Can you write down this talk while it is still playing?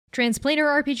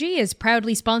Transplanar RPG is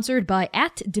proudly sponsored by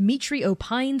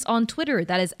 @DimitriOpines on Twitter,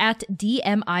 that is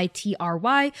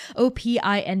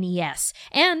 @DMITRYOPINES,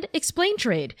 and Explain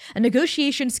Trade, a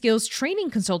negotiation skills training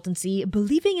consultancy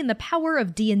believing in the power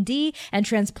of D&D and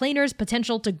Transplanar's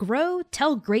potential to grow,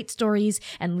 tell great stories,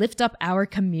 and lift up our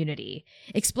community.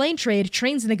 Explain Trade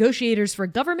trains negotiators for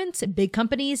governments, big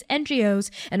companies,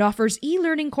 NGOs, and offers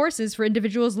e-learning courses for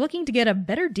individuals looking to get a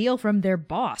better deal from their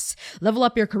boss. Level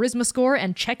up your charisma score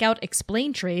and check out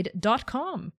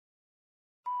explaintrade.com.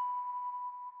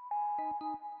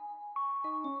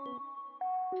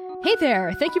 Hey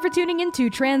there! Thank you for tuning in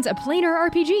to Transplanar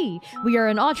RPG. We are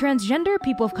an all-transgender,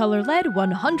 people of color-led,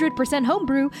 100%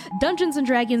 homebrew, Dungeons &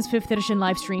 Dragons 5th edition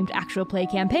live-streamed actual play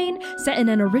campaign set in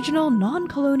an original,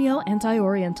 non-colonial,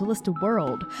 anti-orientalist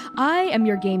world. I am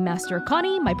your game master,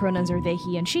 Connie, my pronouns are they,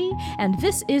 he, and she, and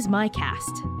this is my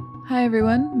cast. Hi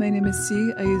everyone, my name is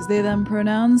C, I use they, them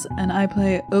pronouns, and I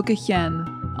play Oka Hien,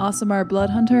 Aasimar blood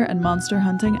hunter and monster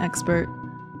hunting expert.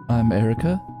 I'm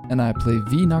Erica, and I play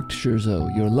V.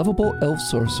 Nocturzo, your lovable elf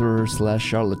sorcerer /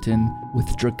 charlatan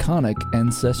with draconic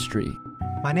ancestry.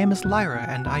 My name is Lyra,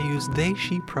 and I use they,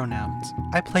 she pronouns.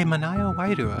 I play Manaya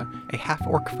Wairua, a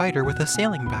half-orc fighter with a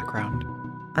sailing background.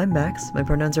 I'm Max, my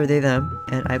pronouns are they, them,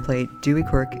 and I play Dewey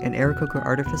Quirk, an Aarakocra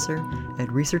artificer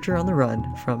and researcher on the run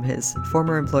from his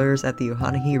former employers at the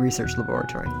Ohanahi Research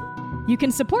Laboratory. You can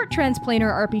support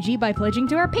Transplanar RPG by pledging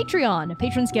to our Patreon.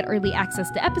 Patrons get early access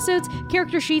to episodes,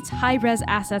 character sheets, high-res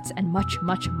assets, and much,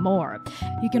 much more.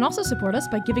 You can also support us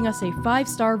by giving us a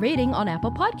 5-star rating on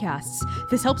Apple Podcasts.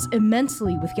 This helps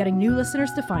immensely with getting new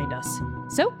listeners to find us.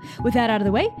 So, with that out of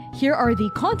the way, here are the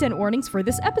content warnings for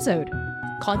this episode.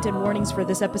 Content warnings for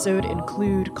this episode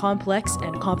include complex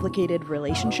and complicated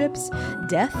relationships,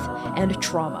 death, and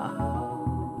trauma.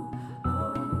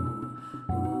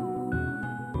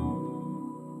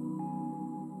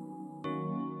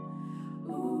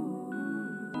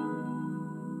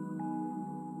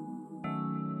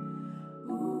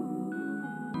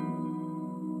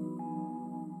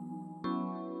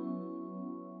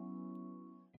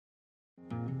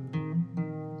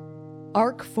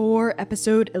 Arc 4,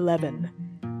 Episode 11.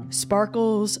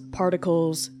 Sparkles,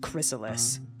 Particles,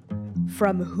 Chrysalis.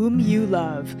 From Whom You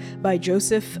Love by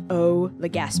Joseph O.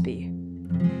 Legaspi.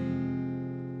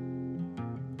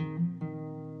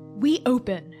 We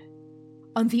open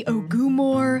on the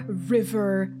Ogumor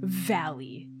River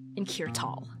Valley in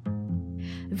Kirtal.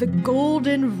 The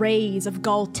golden rays of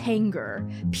Galtanger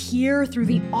peer through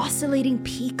the oscillating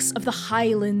peaks of the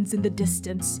highlands in the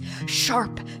distance,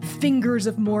 sharp fingers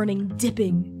of morning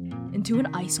dipping into an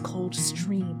ice-cold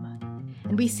stream.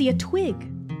 And we see a twig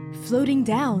floating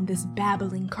down this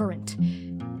babbling current.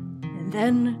 And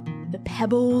then the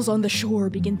pebbles on the shore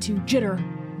begin to jitter,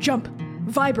 jump,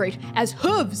 vibrate as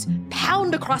hooves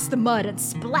pound across the mud and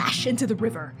splash into the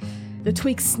river. The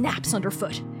twig snaps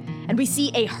underfoot, and we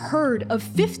see a herd of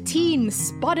 15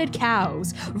 spotted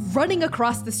cows running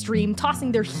across the stream,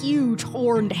 tossing their huge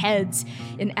horned heads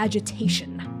in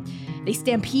agitation. They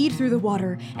stampede through the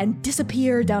water and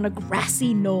disappear down a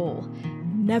grassy knoll,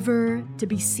 never to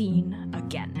be seen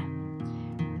again.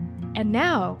 And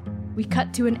now, we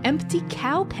cut to an empty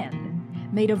cow pen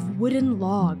made of wooden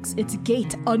logs, its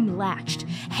gate unlatched,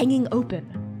 hanging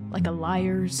open like a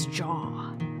liar's jaw.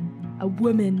 A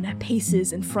woman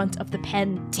paces in front of the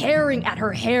pen, tearing at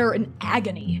her hair in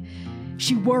agony.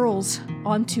 She whirls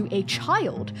onto a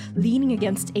child leaning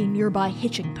against a nearby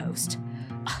hitching post.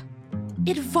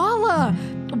 Idvala!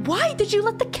 Why did you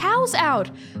let the cows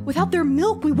out? Without their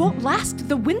milk, we won't last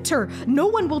the winter. No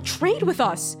one will trade with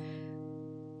us.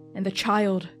 And the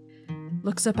child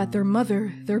looks up at their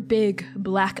mother, their big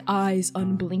black eyes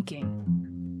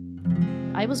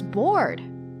unblinking. I was bored.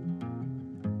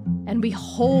 And we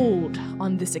hold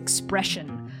on this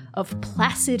expression of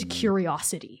placid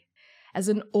curiosity as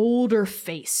an older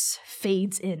face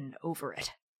fades in over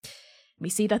it. We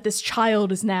see that this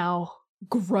child is now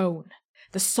grown.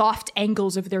 The soft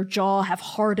angles of their jaw have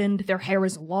hardened, their hair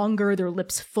is longer, their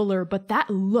lips fuller, but that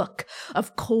look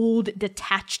of cold,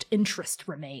 detached interest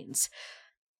remains.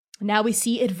 Now we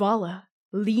see Idvala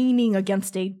leaning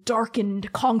against a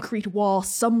darkened concrete wall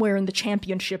somewhere in the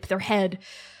championship, their head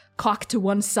cocked to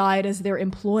one side as their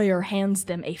employer hands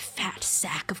them a fat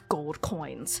sack of gold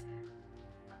coins.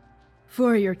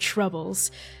 For your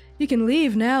troubles. You can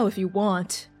leave now if you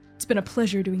want. It's been a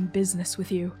pleasure doing business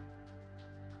with you.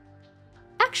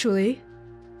 Actually,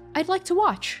 I'd like to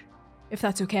watch, if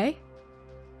that's okay.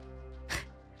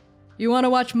 You want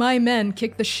to watch my men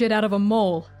kick the shit out of a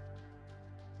mole?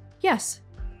 Yes.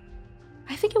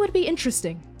 I think it would be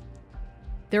interesting.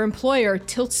 Their employer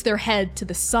tilts their head to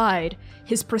the side,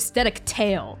 his prosthetic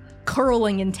tail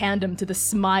curling in tandem to the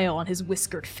smile on his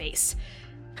whiskered face.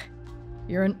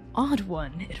 You're an odd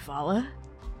one, Idvala.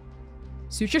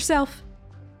 Suit yourself.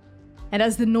 And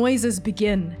as the noises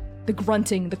begin, the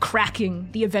grunting, the cracking,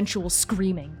 the eventual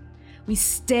screaming, we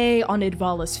stay on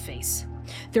Idvala's face,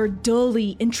 their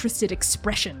dully interested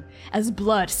expression as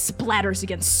blood splatters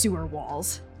against sewer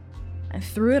walls. And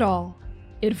through it all,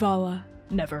 Idvala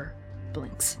never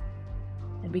blinks.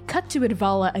 And we cut to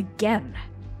Idvala again,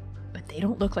 but they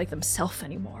don't look like themselves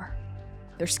anymore.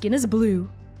 Their skin is blue,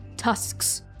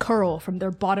 tusks curl from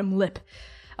their bottom lip,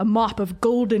 a mop of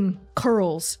golden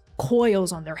curls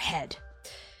coils on their head.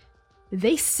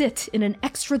 They sit in an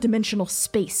extra-dimensional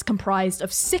space comprised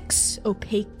of 6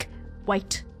 opaque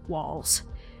white walls.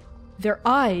 Their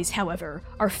eyes, however,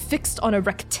 are fixed on a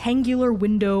rectangular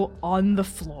window on the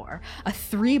floor, a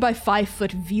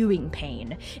 3-by-5-foot viewing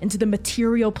pane into the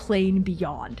material plane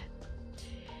beyond.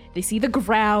 They see the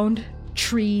ground,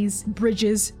 trees,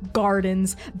 bridges,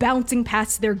 gardens, bouncing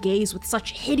past their gaze with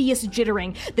such hideous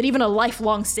jittering that even a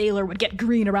lifelong sailor would get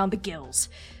green around the gills.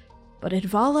 But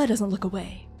Idvala doesn't look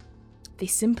away. They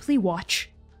simply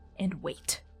watch and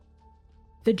wait.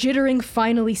 The jittering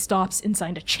finally stops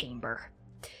inside a chamber,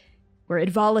 where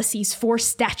Idvala sees 4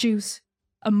 statues,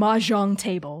 a mahjong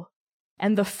table,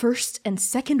 and the first and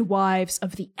second wives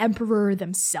of the Emperor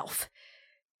themselves.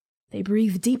 They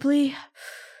breathe deeply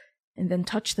and then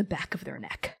touch the back of their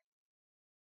neck.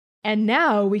 And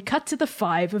now we cut to the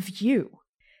 5 of you,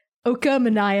 Oka,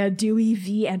 Manaya, Dewey,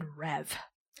 V, and Rev.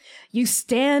 You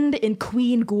stand in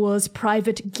Queen Gula's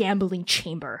private gambling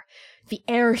chamber. The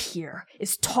air here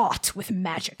is taut with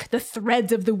magic, the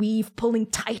threads of the weave pulling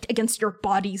tight against your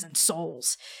bodies and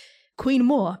souls. Queen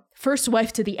Mua, first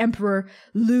wife to the Emperor,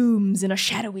 looms in a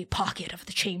shadowy pocket of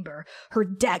the chamber, her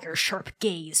dagger-sharp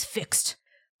gaze fixed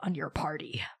on your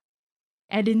party.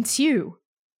 And in Tew,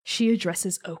 she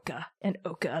addresses Oka, and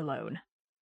Oka alone.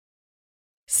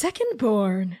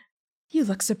 Secondborn, you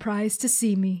look surprised to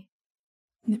see me.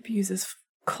 Nip uses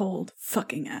cold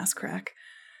fucking ass crack.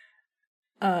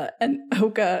 And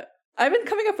Oka, I've been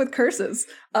coming up with curses,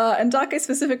 and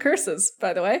Dake-specific curses,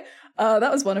 by the way.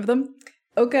 That was one of them.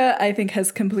 Oka, I think,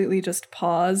 has completely just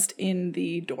paused in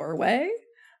the doorway.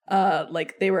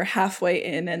 Like they were halfway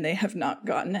in and they have not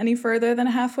gotten any further than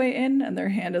halfway in, and their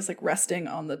hand is like resting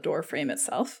on the door frame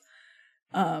itself.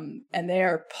 And they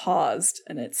are paused,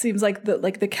 and it seems like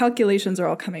the calculations are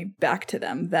all coming back to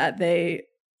them, that they're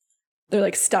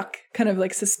like stuck, kind of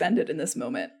like suspended in this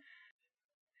moment.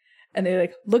 And they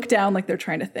like look down like they're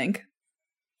trying to think.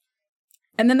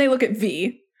 And then they look at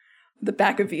V, the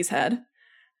back of V's head.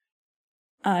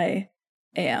 I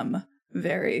am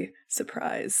very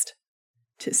surprised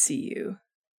to see you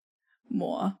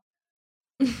more.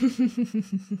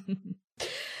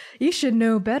 You should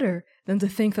know better than to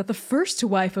think that the first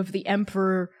wife of the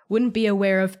Emperor wouldn't be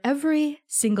aware of every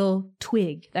single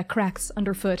twig that cracks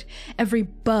underfoot, every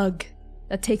bug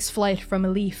that takes flight from a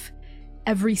leaf,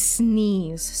 every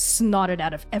sneeze snotted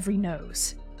out of every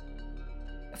nose.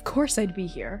 Of course I'd be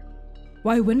here.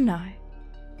 Why wouldn't I?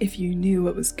 If you knew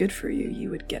what was good for you,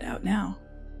 you would get out now.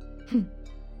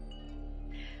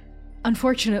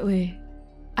 Unfortunately,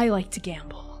 I like to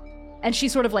gamble. And she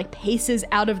sort of like paces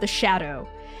out of the shadow.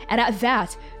 And at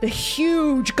that, the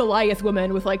huge Goliath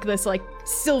woman with like this like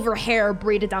silver hair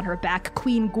braided down her back,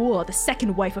 Queen Gula, the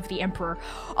second wife of the Emperor,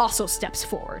 also steps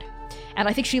forward. And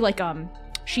I think she like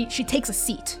she takes a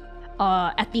seat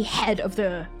at the head of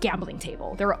the gambling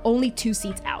table. There are only 2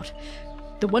 seats out.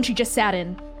 The one she just sat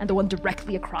in and the one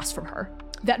directly across from her.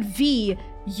 That V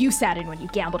you sat in when you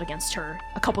gambled against her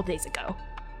a couple days ago.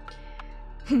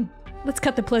 Let's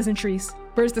cut the pleasantries.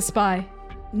 Where's the spy?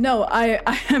 No, I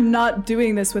am not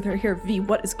doing this with her here. V,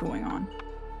 what is going on?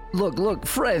 Look,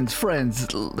 friends.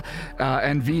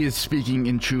 And V is speaking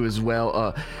in Tew as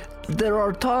well. There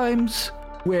are times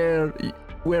where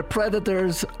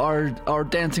predators are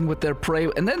dancing with their prey,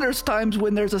 and then there's times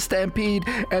when there's a stampede,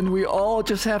 and we all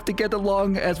just have to get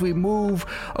along as we move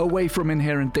away from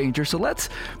inherent danger. So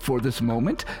for this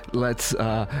moment, let's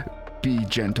be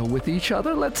gentle with each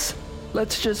other.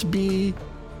 Let's just be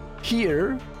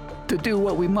here to do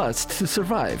what we must to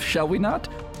survive, shall we not?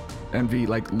 And V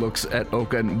looks at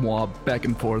Oka and Mua back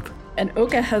and forth. And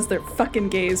Oka has their fucking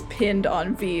gaze pinned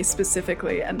on V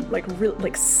specifically, and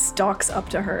stalks up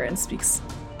to her and speaks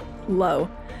low.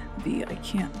 V, I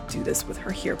can't do this with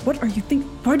her here. What are you thinking?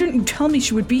 Why didn't you tell me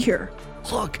she would be here?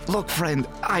 Look, friend,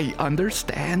 I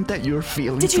understand that you're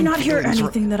feeling. Did you not hear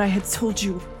anything that I had told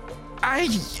you?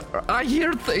 I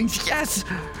hear things, yes.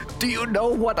 Do you know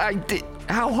what I did?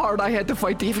 How hard I had to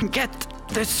fight to even get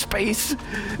this space.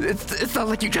 It's not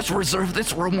like you just reserve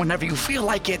this room whenever you feel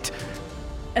like it.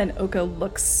 And Oka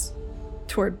looks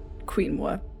toward Queen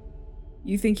Mua.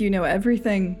 You think you know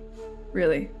everything?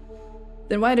 Really?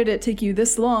 Then why did it take you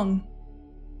this long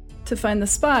to find the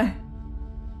spy?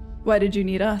 Why did you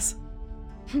need us?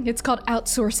 It's called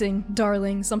outsourcing,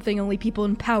 darling, something only people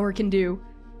in power can do.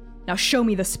 Now show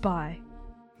me the spy.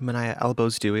 Manaya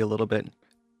elbows Dewey a little bit.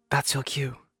 That's your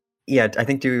cue. Yeah, I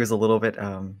think Dewey was a little bit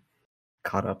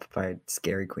caught up by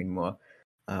scary Queen Mua,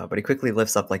 but he quickly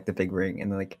lifts up like the big ring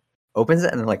and like opens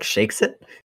it and then like shakes it.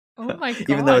 Oh my god,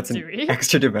 Even though it's Dewey.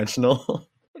 extra dimensional.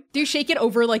 Do you shake it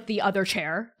over like the other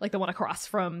chair, like the one across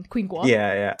from Queen Guo?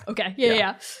 Yeah. Okay,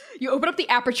 yeah. You open up the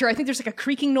aperture. I think there's like a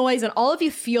creaking noise, and all of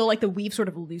you feel like the weave sort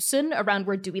of loosen around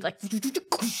where Dewey like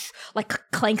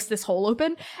clanks this hole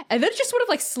open, and then it's just sort of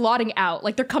like slotting out,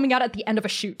 like they're coming out at the end of a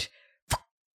shoot.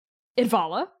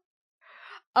 Idvala.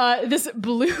 This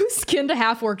blue-skinned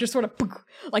half-orc just sort of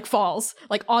like falls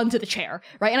like onto the chair,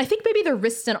 right? And I think maybe their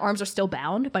wrists and arms are still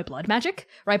bound by blood magic,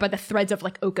 right? By the threads of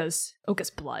like Oka's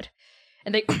blood.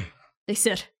 And they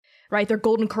sit, right? Their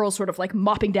golden curls sort of like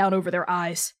mopping down over their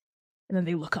eyes. And then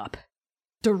they look up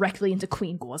directly into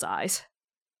Queen Guo's eyes.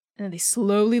 And then they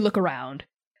slowly look around,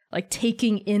 like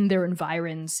taking in their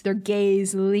environs, their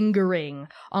gaze lingering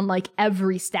on like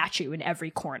every statue in every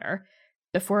corner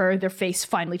before their face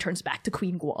finally turns back to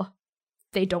Queen Guo.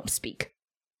 They don't speak.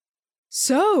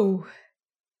 So,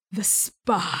 the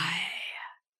spy.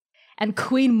 And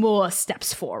Queen Mua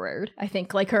steps forward. I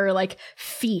think like her like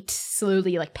feet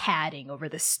slowly like padding over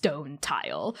the stone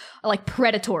tile, like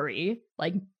predatory,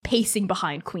 like pacing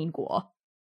behind Queen Guo.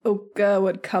 Oka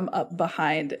would come up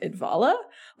behind Idvala,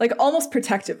 like almost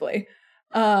protectively,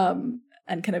 and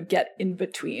kind of get in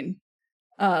between,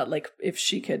 like if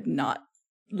she could not,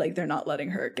 like they're not letting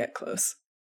her get close.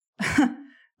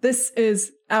 This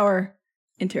is our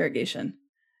interrogation.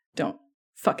 Don't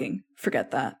fucking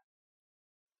forget that.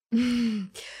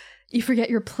 You forget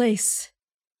your place,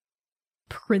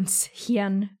 Prince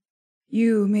Hien.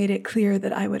 You made it clear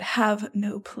that I would have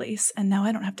no place, and now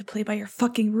I don't have to play by your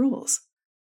fucking rules.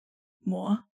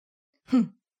 Mua.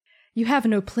 You have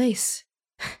no place.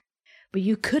 But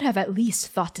you could have at least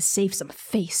thought to save some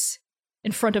face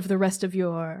in front of the rest of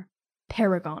your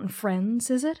Paragon friends,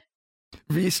 is it?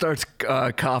 V starts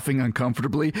coughing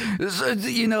uncomfortably. So,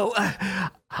 you know,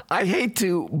 I hate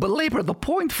to belabor the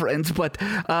point, friends, but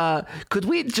could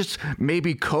we just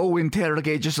maybe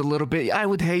co-interrogate just a little bit? I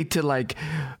would hate to, like,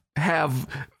 have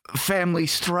family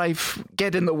strife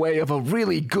get in the way of a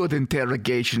really good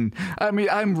interrogation. I mean,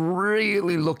 I'm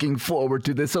really looking forward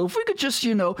to this. So if we could just,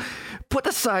 you know, put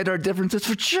aside our differences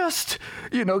for just,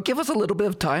 you know, give us a little bit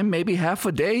of time, maybe half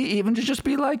a day, even to just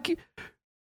be like,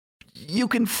 you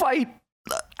can fight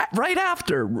right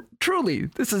after. Truly,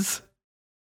 this is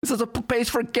a place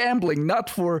for gambling, not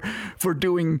for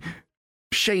doing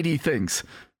shady things.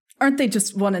 Aren't they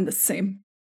just one and the same?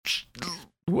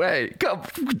 Wait, come,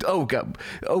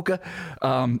 Oka.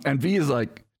 And V is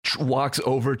like walks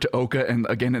over to Oka and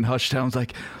again in hushed tones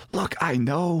like, look, I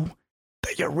know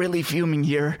that you're really fuming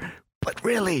here, but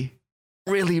really,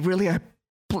 I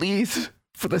please,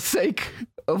 for the sake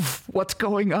of what's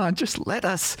going on, just let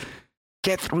us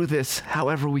get through this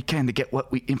however we can to get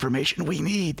what information we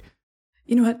need.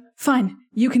 You know what? Fine.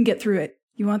 You can get through it.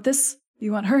 You want this?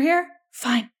 You want her hair?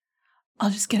 Fine. I'll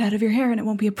just get out of your hair and it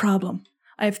won't be a problem.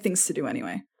 I have things to do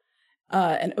anyway.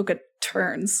 And Oka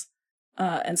turns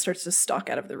and starts to stalk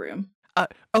out of the room.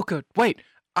 Oka, wait.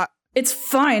 It's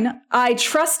fine. I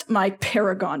trust my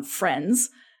Paragon friends.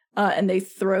 And they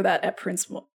throw that at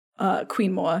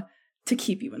Queen Mua to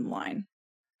keep you in line.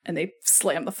 And they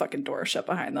slam the fucking door shut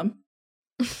behind them.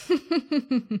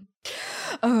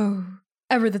 Oh,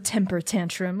 ever the temper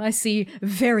tantrum. I see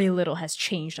very little has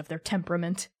changed of their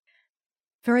temperament.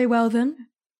 Very well then.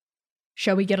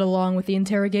 Shall we get along with the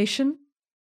interrogation?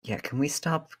 Yeah, can we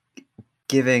stop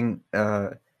giving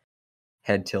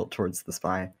head tilt towards the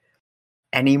spy?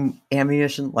 Any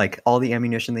ammunition, like all the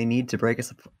ammunition they need to break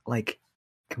us up, like,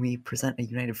 can we present a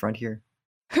united front here?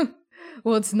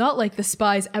 Well, it's not like the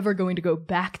spy's ever going to go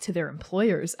back to their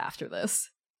employers after this.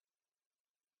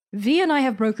 V and I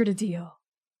have brokered a deal.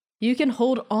 You can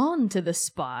hold on to the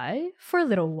spy for a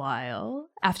little while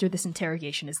after this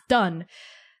interrogation is done.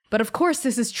 But of course,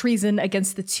 this is treason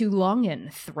against the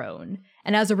Tulongin throne,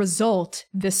 and as a result,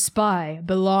 this spy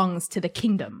belongs to the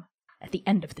kingdom at the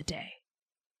end of the day.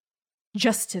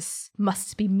 Justice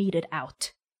must be meted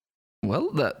out.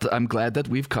 Well, I'm glad that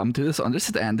we've come to this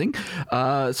understanding.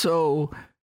 So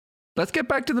let's get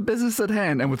back to the business at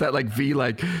hand. And with that, like V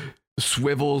like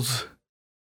swivels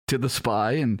to the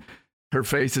spy and Her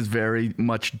face is very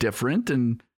much different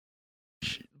and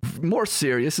more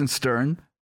serious and stern.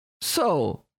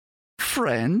 So,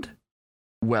 friend,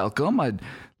 welcome. I'd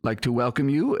like to welcome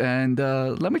you, and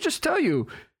let me just tell you,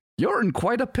 you're in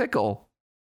quite a pickle.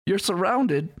 You're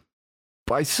surrounded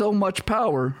by so much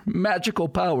power, magical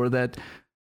power, that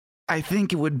I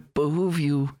think it would behoove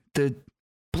you to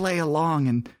play along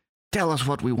and tell us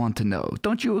what we want to know.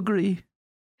 Don't you agree?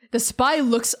 The spy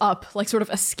looks up, like sort of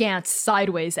askance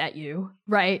sideways at you,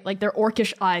 right? Like their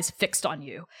orcish eyes fixed on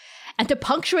you. And to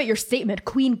punctuate your statement,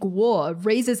 Queen Guo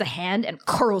raises a hand and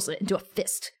curls it into a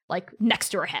fist, like next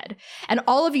to her head. And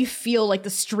all of you feel like the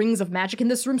strings of magic in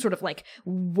this room sort of like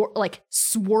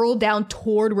swirl down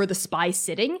toward where the spy's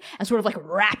sitting and sort of like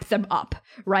wrap them up,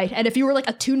 right? And if you were like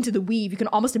attuned to the weave, you can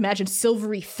almost imagine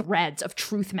silvery threads of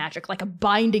truth magic, like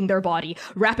binding their body,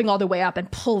 wrapping all the way up and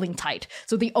pulling tight.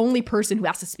 So the only person who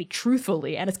has to speak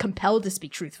truthfully and is compelled to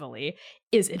speak truthfully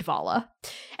is Idvala.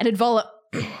 And Idvala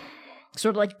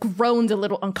sort of like groans a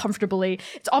little uncomfortably.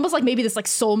 It's almost like maybe this like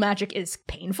soul magic is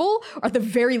painful, or at the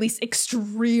very least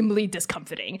extremely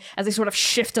discomforting, as they sort of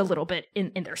shift a little bit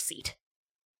in their seat.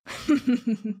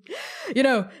 You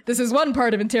know, this is one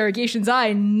part of interrogations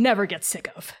I never get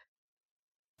sick of.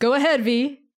 Go ahead,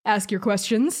 V. Ask your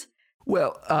questions.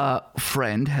 Well,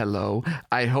 friend, hello.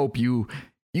 I hope you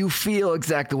feel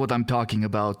exactly what I'm talking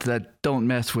about, that don't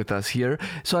mess with us here.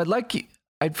 So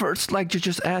I'd first like to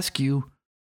just ask you,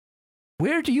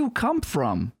 where do you come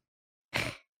from?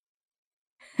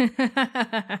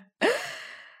 I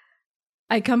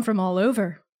come from all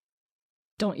over.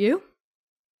 Don't you?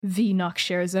 V. Nox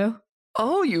Scherzo.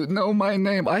 Oh, you know my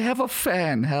name. I have a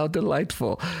fan. How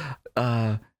delightful.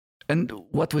 And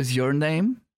what was your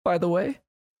name, by the way?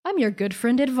 I'm your good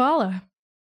friend Idvala.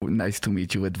 Nice to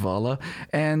meet you, Idvala.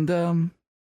 And,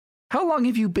 how long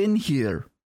have you been here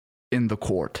in the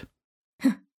court?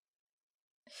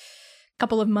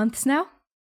 Couple of months now.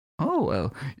 Oh,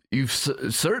 well, you've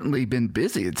certainly been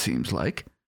busy, it seems like.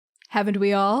 Haven't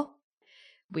we all?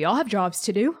 We all have jobs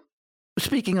to do.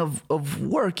 Speaking of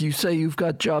work, you say you've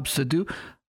got jobs to do.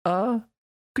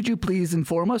 Could you please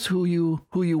inform us who you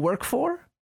work for?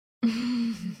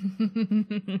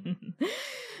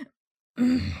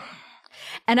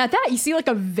 And at that, you see like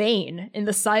a vein in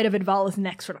the side of Idvala's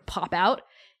neck sort of pop out.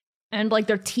 And like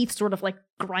their teeth sort of like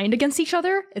grind against each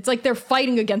other. It's like they're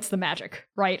fighting against the magic,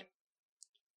 right?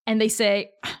 And they say,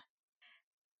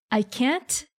 I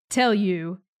can't tell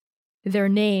you their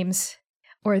names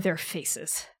or their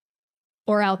faces,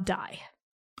 or I'll die.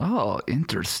 Oh,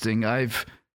 interesting. I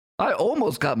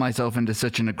almost got myself into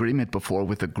such an agreement before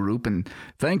with a group, and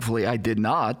thankfully I did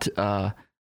not.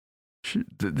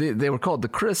 They were called the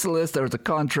Chrysalis. There was a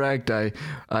contract.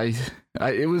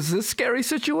 It was a scary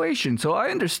situation, so I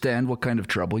understand what kind of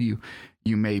trouble you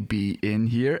may be in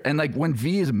here. And like when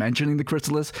V is mentioning the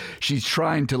Chrysalis, she's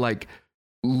trying to like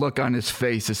look on his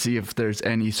face to see if there's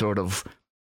any sort of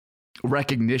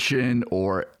recognition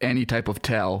or any type of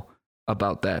tell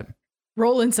about that.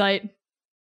 Roll insight.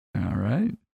 All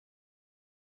right.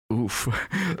 Oof,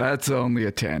 that's only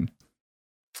a 10.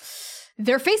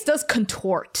 Their face does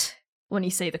contort when you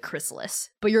say the Chrysalis,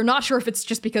 but you're not sure if it's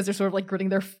just because they're sort of like gritting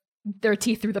their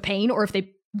teeth through the pain, or if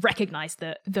they recognize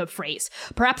the phrase.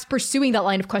 Perhaps pursuing that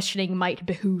line of questioning might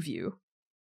behoove you.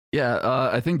 Yeah,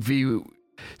 I think V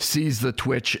sees the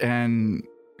twitch and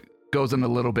goes in a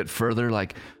little bit further,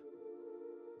 like,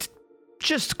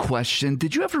 just a question,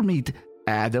 did you ever meet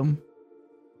Adam?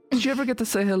 Did you ever get to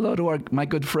say hello to my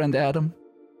good friend Adam?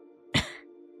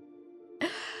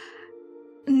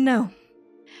 No,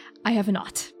 I have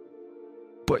not.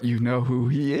 But you know who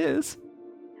he is?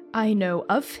 I know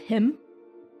of him.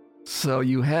 So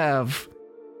you have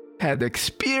had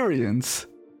experience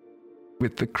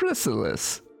with the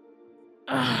Chrysalis.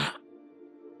 And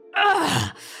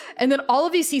then all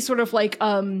of you see sort of like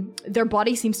their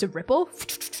body seems to ripple,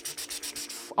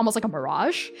 almost like a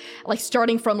mirage, like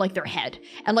starting from like their head,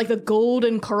 and like the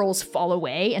golden curls fall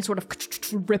away and sort of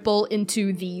ripple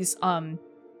into these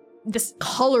this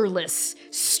colorless,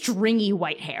 stringy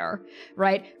white hair,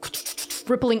 right?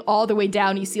 Rippling all the way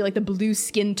down, you see like the blue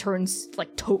skin turns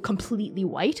like completely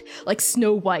white, like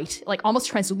snow white, like almost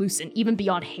translucent, even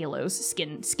beyond Halo's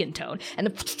skin tone. And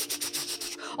then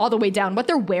all the way down. What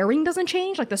they're wearing doesn't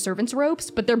change, like the servants'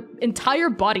 robes, but their entire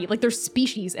body, like their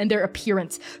species and their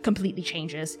appearance completely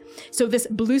changes. So this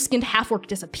blue-skinned half-orc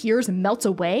disappears and melts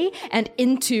away and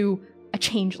into a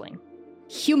changeling.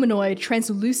 Humanoid,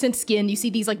 translucent skin. You see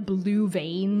these like blue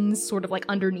veins sort of like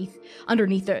underneath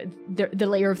the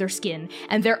layer of their skin.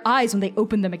 And their eyes, when they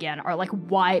open them again, are like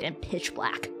wide and pitch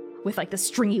black with like the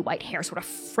stringy white hair sort of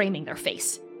framing their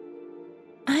face.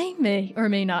 I may or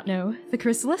may not know the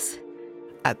Chrysalis.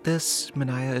 At this,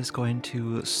 Manaya is going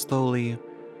to slowly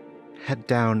head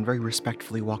down, very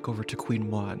respectfully walk over to Queen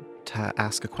Maud to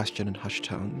ask a question in hushed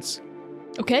tones.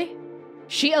 Okay.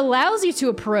 She allows you to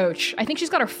approach. I think she's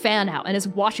got her fan out and is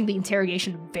watching the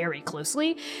interrogation very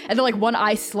closely. And then, like, one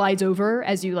eye slides over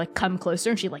as you, like, come closer,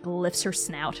 and she, like, lifts her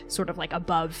snout sort of, like,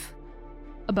 above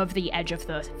the edge of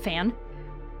the fan.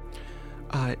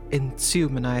 In Sioux,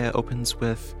 Manaya opens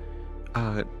with,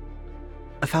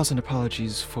 1,000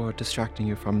 apologies for distracting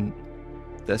you from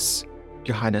this,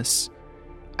 Your Highness.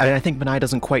 And I think Manaya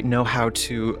doesn't quite know how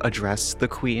to address the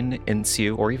Queen in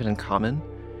Sioux or even in Common,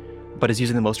 but is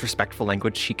using the most respectful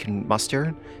language she can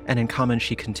muster, and in Common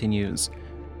she continues,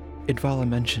 Idvala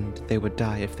mentioned they would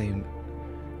die if they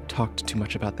talked too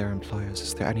much about their employers.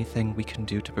 Is there anything we can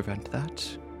do to prevent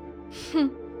that?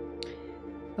 Well,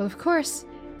 of course,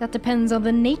 that depends on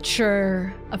the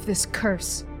nature of this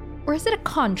curse. Or is it a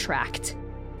contract?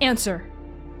 Answer.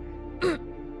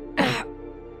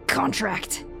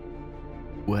 Contract.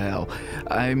 Well,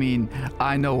 I mean,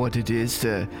 I know what it is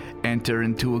to enter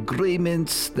into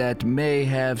agreements that may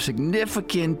have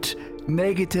significant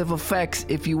negative effects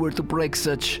if you were to break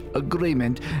such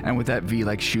agreement. And with that, V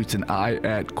shoots an eye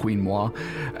at Queen Moi,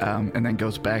 and then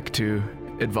goes back to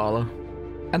Idvala.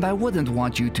 And I wouldn't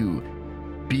want you to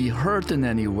be hurt in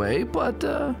any way, but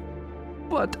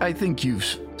I think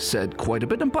you've said quite a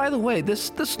bit. And by the way,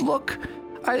 this look,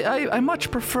 I much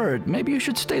preferred. Maybe you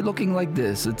should stay looking like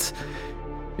this.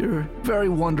 You're very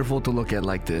wonderful to look at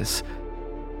like this.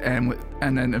 And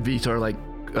then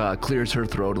Avitar clears her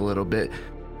throat a little bit.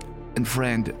 And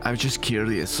friend, I was just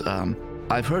curious.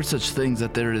 I've heard such things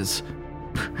that there is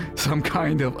some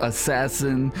kind of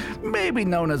assassin, maybe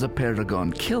known as a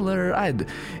Paragon killer.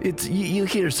 You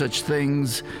hear such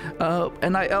things,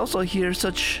 and I also hear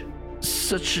such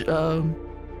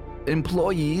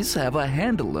employees have a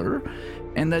handler,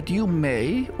 and that you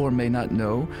may or may not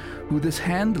know who this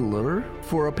handler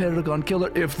for a Paragon killer,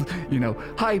 if,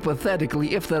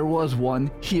 hypothetically, if there was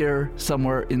one here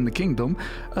somewhere in the kingdom,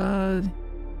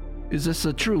 is this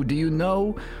true? Do you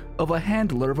know of a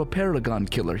handler of a Paragon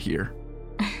killer here?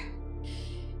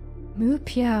 Mu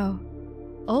Piao,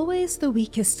 always the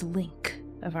weakest link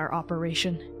of our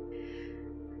operation.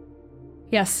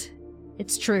 Yes,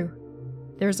 it's true.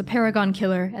 There is a Paragon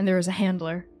killer and there is a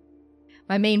handler.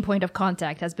 My main point of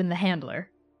contact has been the handler.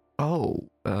 Oh,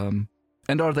 and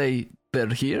are they're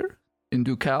here in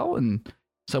Dukao and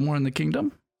somewhere in the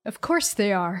kingdom? Of course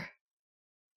they are.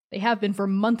 They have been for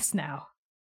months now.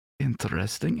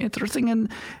 Interesting.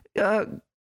 And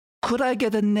could I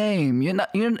get a name? You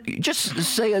just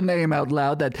say a name out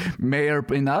loud that may or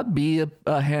may not be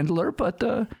a handler, but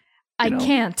I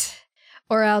can't,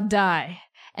 or I'll die,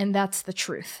 and that's the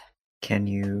truth. Can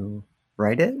you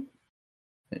write it?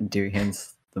 Do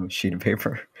hands the sheet of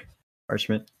paper,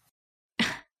 Archman?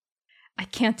 I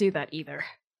can't do that either.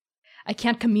 I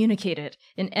can't communicate it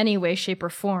in any way, shape, or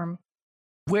form.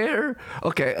 Where?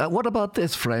 Okay, what about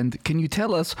this, friend? Can you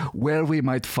tell us where we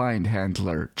might find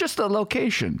Handler? Just a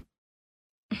location.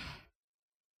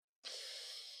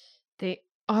 They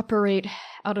operate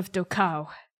out of Dokao.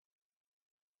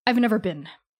 I've never been.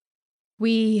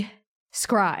 We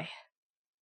scry.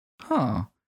 Huh.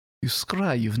 You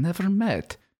scry you've never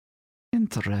met.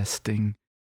 Interesting.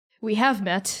 We have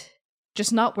met,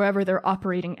 just not wherever they're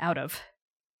operating out of.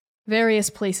 Various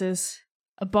places.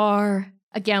 A bar,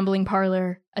 a gambling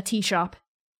parlor, a tea shop.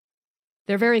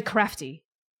 They're very crafty.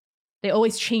 They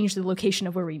always change the location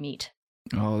of where we meet.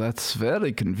 Oh, that's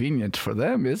very convenient for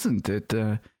them, isn't it?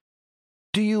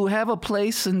 Do you have a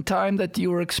place and time that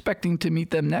you were expecting to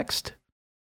meet them next?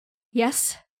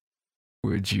 Yes.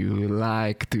 Would you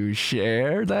like to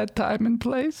share that time and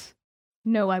place?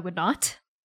 No, I would not.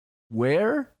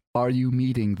 Where are you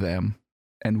meeting them,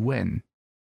 and when?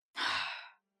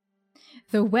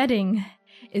 The wedding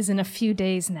is in a few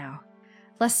days now,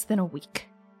 less than a week.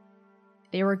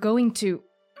 They were going to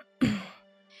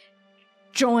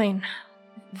join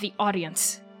the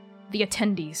audience, the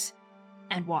attendees,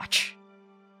 and watch.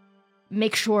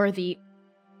 Make sure the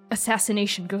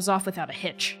assassination goes off without a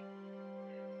hitch.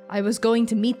 I was going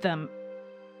to meet them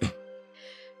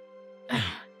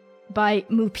by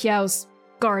Mu Piao's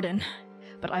garden,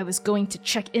 but I was going to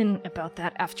check in about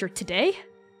that after today.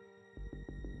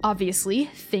 Obviously,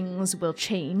 things will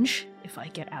change if I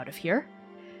get out of here.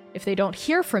 If they don't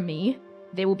hear from me,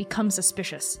 they will become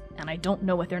suspicious, and I don't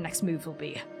know what their next move will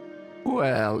be.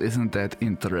 Well, isn't that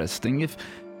interesting?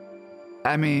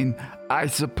 I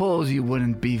suppose you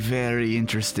wouldn't be very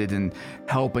interested in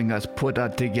helping us put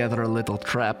together a little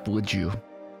trap, would you?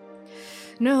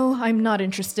 No, I'm not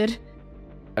interested.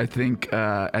 I think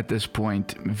at this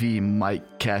point, V might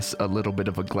cast a little bit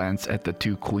of a glance at the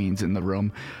two queens in the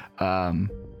room,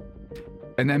 and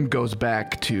then goes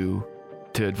back to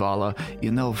Idvala.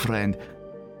 You know, friend,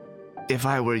 if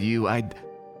I were you,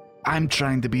 I'm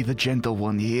trying to be the gentle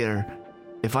one here.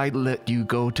 If I let you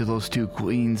go to those two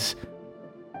queens,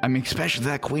 I mean, especially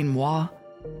that Queen Moi,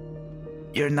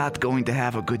 you're not going to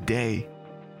have a good day,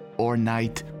 or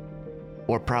night,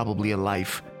 or probably a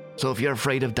life. So if you're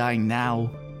afraid of dying now,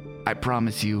 I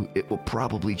promise you, it will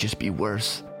probably just be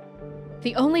worse.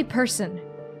 The only person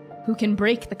who can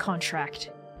break the contract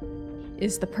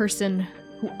is the person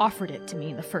who offered it to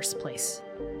me in the first place,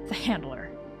 the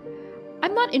handler.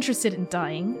 I'm not interested in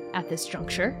dying at this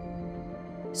juncture,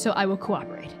 so I will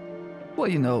cooperate. Well,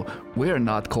 you know, we're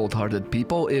not cold-hearted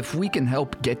people. If we can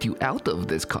help get you out of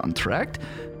this contract,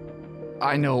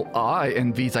 I know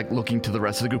and V's like looking to the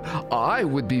rest of the group, I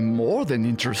would be more than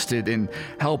interested in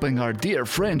helping our dear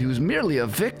friend who's merely a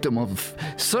victim of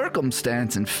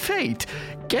circumstance and fate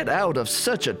get out of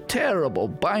such a terrible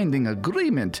binding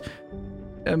agreement.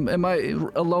 Am I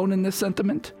alone in this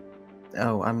sentiment?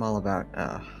 Oh, I'm all about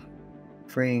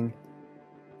freeing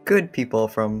good people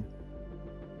from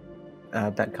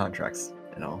bad contracts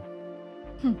and all.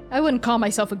 I wouldn't call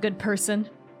myself a good person.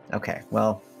 Okay,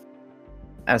 well,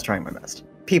 I was trying my best.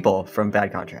 People from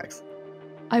bad contracts.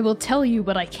 I will tell you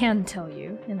what I can tell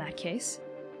you, in that case.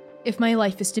 If my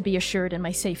life is to be assured and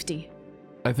my safety.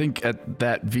 I think at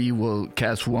that V will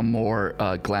cast one more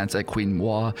glance at Queen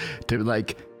Moi to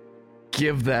like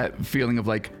give that feeling of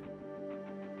like,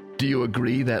 do you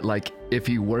agree that like if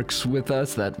he works with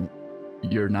us that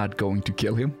you're not going to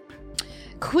kill him?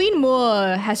 Queen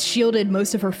Moi has shielded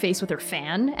most of her face with her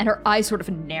fan, and her eyes sort of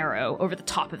narrow over the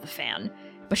top of the fan.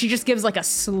 But she just gives like a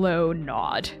slow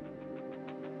nod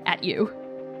at you.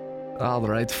 All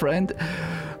right, friend.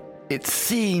 It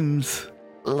seems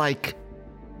like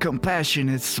compassion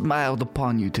has smiled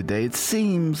upon you today. It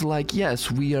seems like,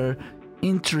 yes, we are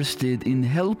interested in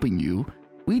helping you.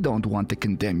 We don't want to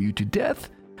condemn you to death.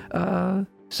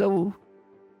 So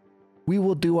we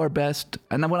will do our best.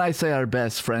 And when I say our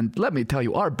best, friend, let me tell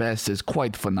you, our best is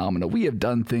quite phenomenal. We have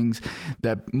done things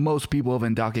that most people of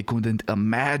Endake couldn't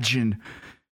imagine.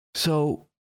 So,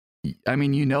 I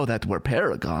mean, you know that we're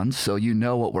paragons, so you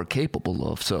know what we're capable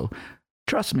of. So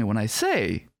trust me when I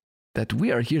say that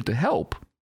we are here to help.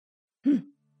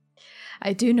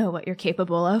 I do know what you're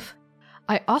capable of.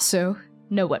 I also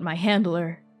know what my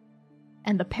handler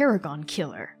and the Paragon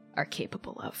Killer are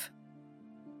capable of.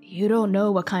 You don't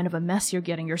know what kind of a mess you're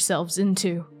getting yourselves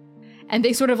into. And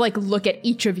they sort of like look at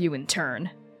each of you in turn.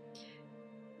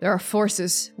 There are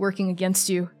forces working against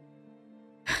you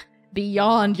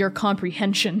beyond your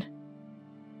comprehension.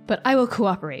 But I will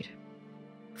cooperate.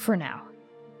 For now.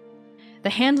 The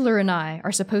handler and I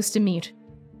are supposed to meet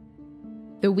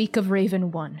the week of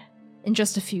Raven 1 in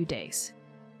just a few days.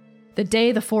 The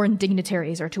day the foreign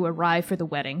dignitaries are to arrive for the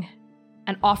wedding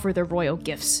and offer their royal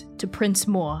gifts to Prince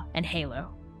Mo and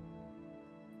Halo.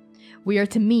 We are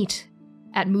to meet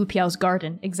at Mu Piao's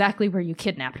garden, exactly where you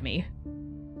kidnapped me.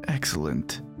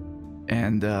 Excellent.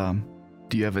 And,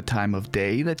 do you have a time of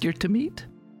day that you're to meet?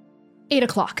 8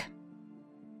 o'clock.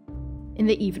 In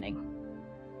the evening.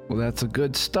 Well, that's a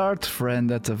good start, friend.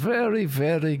 That's a very,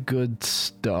 very good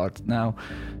start. Now,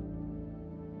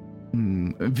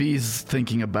 V's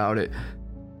thinking about it,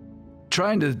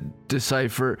 trying to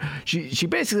decipher. She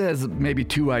basically has maybe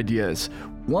two ideas.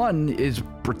 One is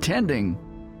pretending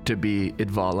to be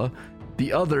Idvala.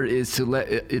 The other is to let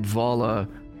Idvala,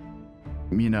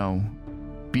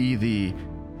 be the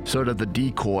sort of the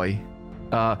decoy.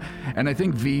 And I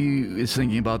think V is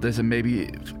thinking about this and maybe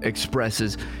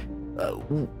expresses,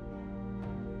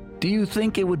 do you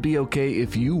think it would be okay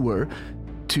if you were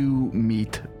to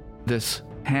meet this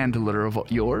handler of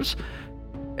yours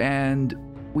and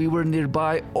we were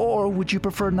nearby, or would you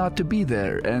prefer not to be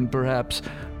there and perhaps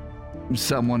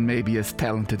someone maybe as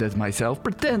talented as myself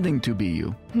pretending to be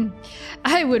you?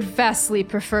 I would vastly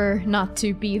prefer not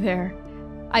to be there.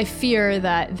 I fear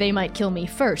that they might kill me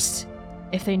first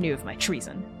if they knew of my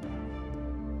treason.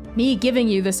 Me giving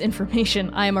you this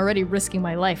information, I am already risking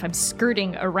my life. I'm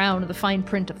skirting around the fine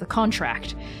print of the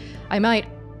contract. I might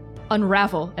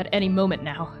unravel at any moment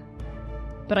now.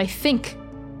 But I think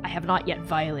I have not yet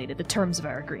violated the terms of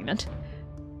our agreement.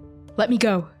 Let me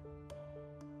go.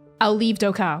 I'll leave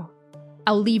Dokao.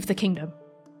 I'll leave the kingdom.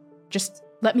 Just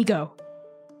let me go.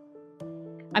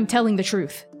 I'm telling the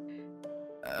truth.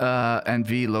 And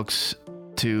V looks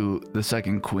to the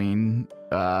second queen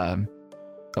a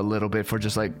little bit for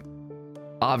just like,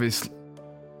 obviously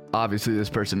this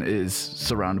person is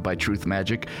surrounded by truth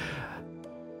magic.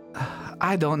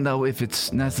 I don't know if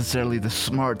it's necessarily the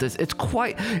smartest.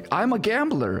 I'm a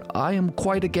gambler. I am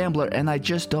quite a gambler, and I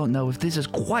just don't know if this is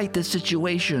quite the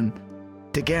situation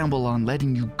to gamble on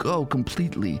letting you go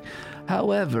completely.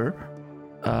 However,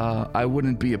 I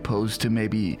wouldn't be opposed to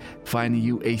maybe finding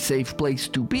you a safe place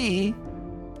to be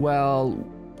while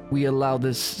we allow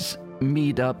this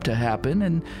meet-up to happen,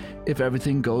 and if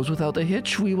everything goes without a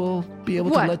hitch, we will be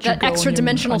able to let you go. That extra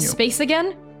dimensional on your... space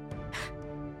again?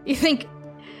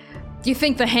 Do you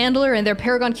think the handler and their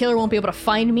Paragon Killer won't be able to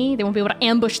find me? They won't be able to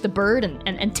ambush the bird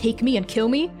and take me and kill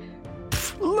me?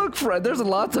 Look, Fred, there's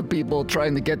lots of people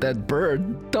trying to get that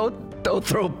bird. Don't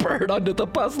throw Bird under the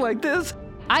bus like this.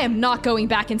 I am not going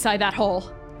back inside that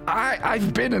hole.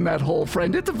 I've been in that hole,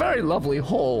 friend. It's a very lovely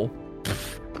hole.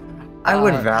 I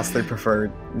would vastly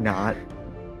prefer not.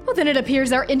 Well, then it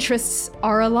appears our interests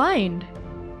are aligned.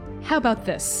 How about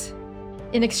this?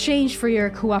 In exchange for your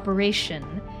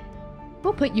cooperation,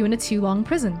 we'll put you in a 2-long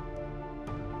prison.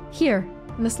 Here,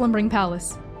 in the Slumbering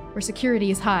Palace, where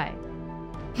security is high.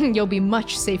 You'll be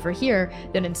much safer here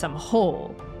than in some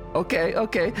hole. Okay,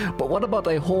 but what about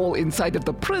a hole inside of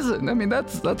the prison? I mean,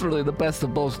 that's really the best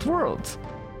of both worlds.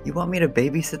 You want me to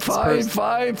babysit this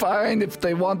person? Fine. If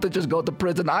they want to just go to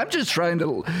prison, I'm just trying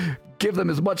to give them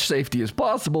as much safety as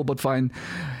possible, but fine.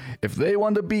 If they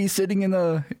want to be sitting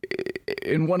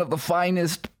in one of the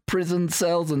finest prison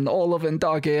cells in all of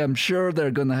Endake, I'm sure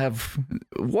they're gonna have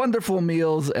wonderful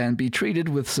meals and be treated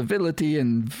with civility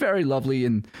and very lovely,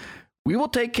 and we will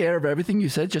take care of everything you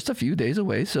said just a few days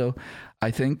away. So I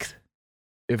think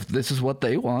if this is what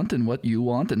they want and what you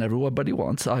want and everybody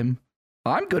wants, I'm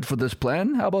good for this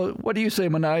plan. How about, what do you say,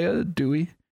 Manaya, Dewey?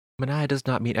 Manaya does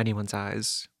not meet anyone's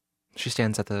eyes. She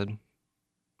stands at the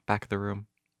back of the room,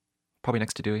 probably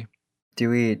next to Dewey.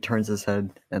 Dewey turns his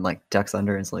head and ducks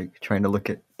under and is trying to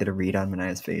get a read on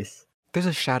Manaya's face. There's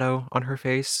a shadow on her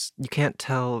face. You can't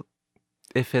tell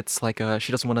if it's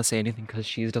she doesn't want to say anything because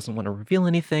she doesn't want to reveal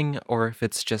anything, or if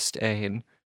it's just a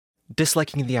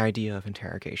disliking the idea of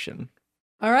interrogation.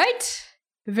 All right.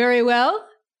 Very well.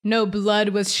 No blood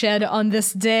was shed on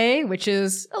this day, which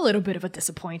is a little bit of a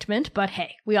disappointment, but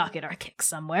hey, we all get our kicks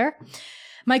somewhere.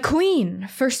 My queen,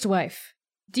 first wife,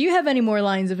 do you have any more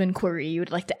lines of inquiry you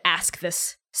would like to ask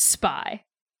this spy?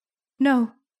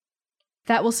 No.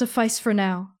 That will suffice for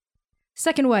now.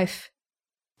 Second wife,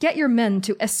 get your men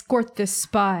to escort this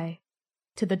spy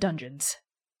to the dungeons.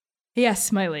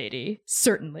 Yes, my lady,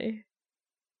 certainly.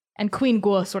 And Queen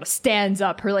Gua sort of stands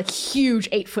up, her huge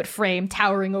 8-foot frame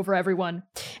towering over everyone,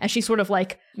 and she sort of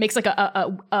makes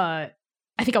I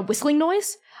think a whistling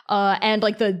noise, and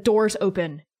the doors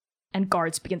open, and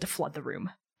guards begin to flood the room.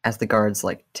 As the guards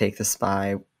take the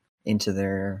spy into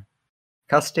their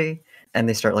custody, and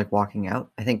they start walking out,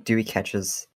 I think Dewey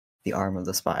catches the arm of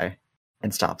the spy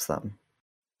and stops them.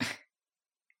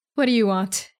 What do you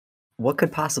want? What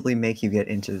could possibly make you get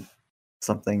into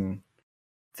something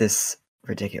this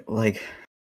ridiculous?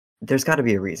 There's got to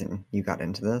be a reason you got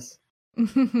into this.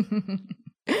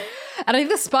 And I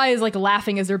think the spy is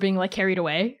laughing as they're being carried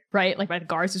away, right? By the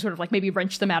guards who sort of maybe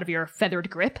wrench them out of your feathered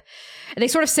grip. And they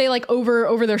sort of say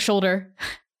over their shoulder,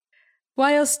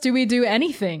 why else do we do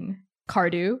anything,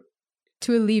 Cardew?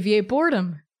 To alleviate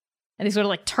boredom. And they sort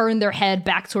of turn their head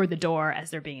back toward the door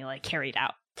as they're being carried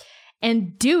out.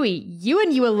 And Dewey, you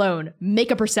and you alone,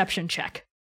 make a perception check.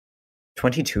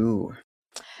 22.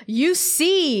 You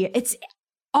see, it's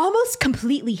almost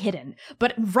completely hidden,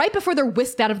 but right before they're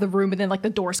whisked out of the room and then the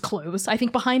doors close, I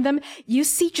think behind them, you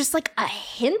see just a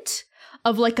hint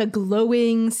of a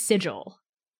glowing sigil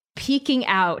peeking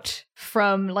out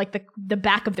from the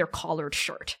back of their collared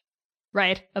shirt,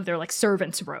 right? Of their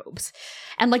servants' robes.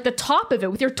 And the top of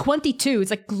it with your 22,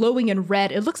 it's glowing in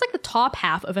red. It looks like the top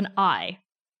half of an eye.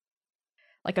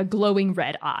 A glowing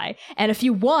red eye. And if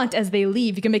you want, as they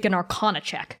leave, you can make an Arcana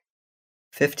check.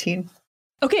 15?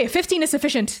 Okay, 15 is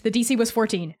sufficient. The DC was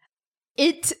 14.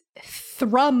 It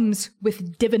thrums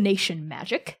with divination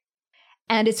magic,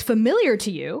 and it's familiar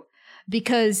to you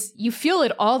because you feel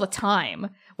it all the time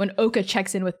when Oka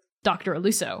checks in with Dr.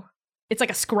 Aluso. It's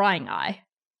like a scrying eye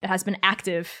that has been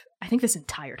active, I think, this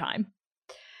entire time.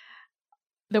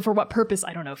 Though for what purpose,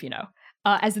 I don't know if you know.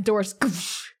 As the doors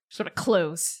sort of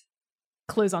close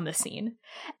on this scene.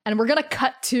 And we're gonna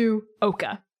cut to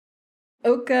Oka.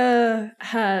 Oka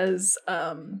has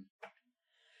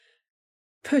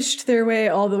pushed their way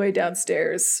all the way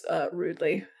downstairs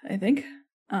rudely, I think.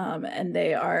 And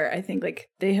they are, I think,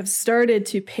 they have started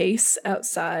to pace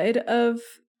outside of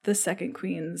the second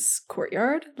queen's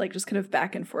courtyard, just kind of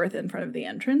back and forth in front of the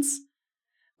entrance,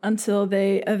 until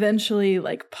they eventually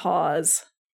pause,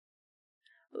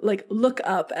 look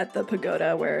up at the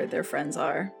pagoda where their friends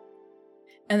are,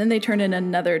 And then they turn in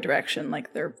another direction,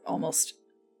 like they're almost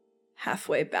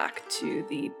halfway back to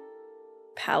the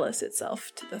palace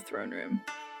itself, to the throne room.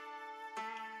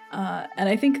 And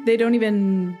I think they don't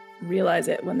even realize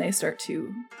it when they start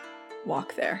to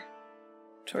walk there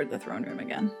toward the throne room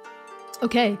again.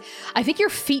 Okay, I think your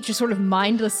feet just sort of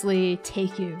mindlessly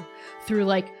take you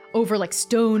through over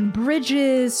stone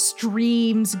bridges,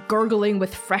 streams gurgling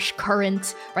with fresh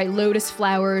current, right? Lotus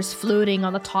flowers floating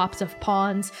on the tops of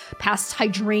ponds, past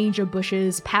hydrangea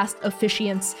bushes, past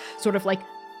officiants sort of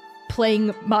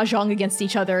playing mahjong against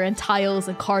each other, and tiles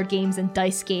and card games and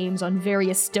dice games on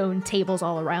various stone tables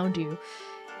all around you.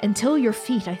 Until your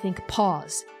feet, I think,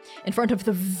 pause in front of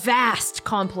the vast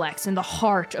complex in the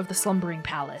heart of the slumbering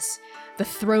palace, the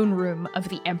throne room of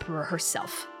the emperor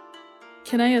herself.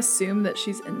 Can I assume that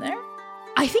she's in there?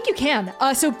 I think you can.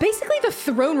 So basically the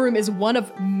throne room is one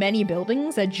of many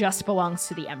buildings that just belongs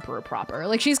to the emperor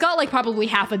proper. She's got probably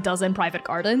half a dozen private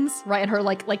gardens, right? And her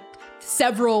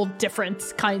several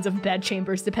different kinds of bed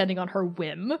chambers depending on her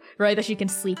whim, right? That she can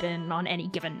sleep in on any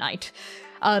given night.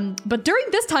 But during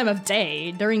this time of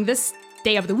day, during this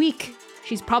day of the week,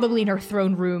 she's probably in her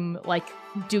throne room,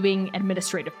 doing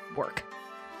administrative work.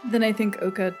 Then I think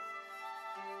Oka,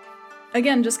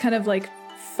 again, just kind of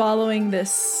following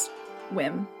this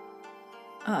whim,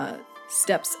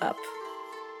 steps up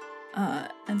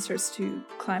and starts to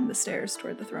climb the stairs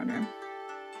toward the throne room.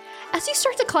 As you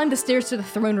start to climb the stairs to the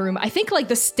throne room, I think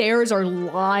the stairs are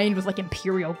lined with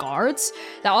imperial guards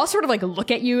that all sort of look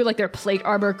at you, their plate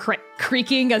armor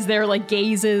creaking as their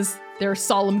their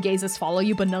solemn gazes follow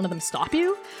you, but none of them stop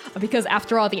you. Because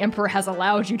after all, the emperor has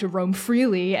allowed you to roam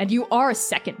freely, and you are a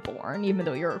second-born, even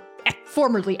though you're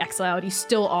formerly exiled, you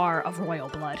still are of royal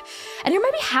blood. And you're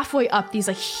maybe halfway up these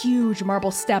huge marble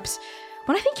steps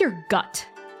when I think your gut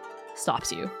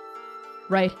stops you,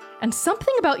 right? And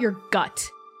something about your gut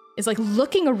is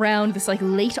looking around this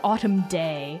late autumn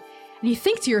day, and you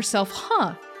think to yourself,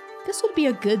 this would be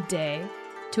a good day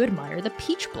to admire the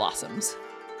peach blossoms.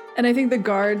 And I think the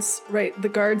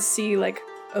guards see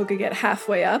Oka get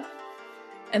halfway up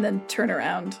and then turn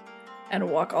around and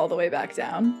walk all the way back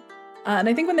down. And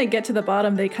I think when they get to the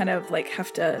bottom, they kind of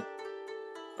have to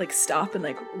stop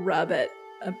and rub at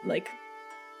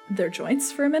their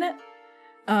joints for a minute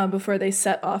before they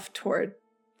set off toward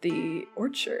the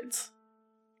orchards.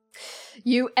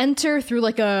 You enter through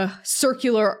a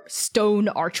circular stone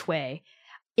archway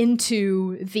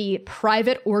into the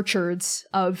private orchards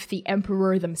of the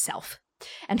emperor himself.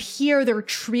 And here there are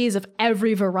trees of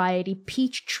every variety: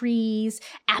 peach trees,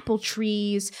 apple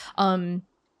trees,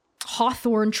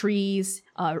 hawthorn trees,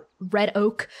 red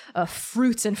oak,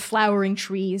 fruits and flowering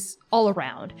trees all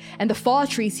around. And the fall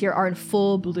trees here are in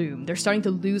full bloom. They're starting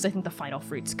to lose, I think, the final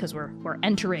fruits because we're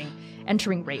entering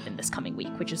Raven this coming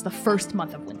week, which is the first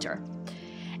month of winter.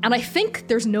 And I think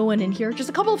there's no one in here. Just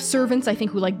a couple of servants, I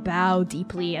think, who bow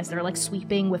deeply as they're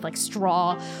sweeping with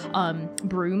straw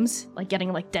brooms,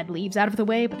 getting dead leaves out of the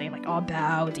way, but they all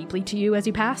bow deeply to you as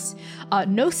you pass.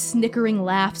 No snickering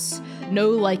laughs,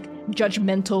 no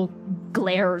judgmental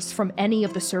glares from any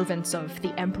of the servants of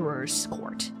the emperor's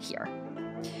court here.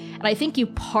 And I think you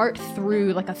part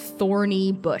through a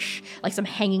thorny bush, some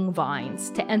hanging vines,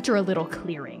 to enter a little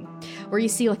clearing, where you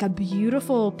see a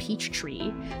beautiful peach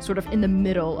tree sort of in the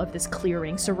middle of this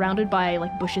clearing, surrounded by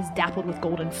bushes dappled with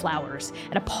golden flowers,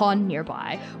 and a pond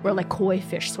nearby where koi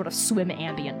fish sort of swim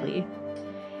ambiently.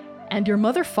 And your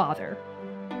mother-father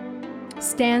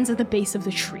stands at the base of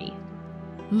the tree,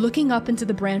 looking up into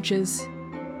the branches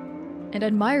and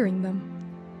admiring them.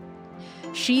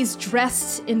 She's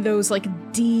dressed in those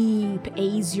deep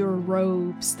azure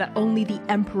robes that only the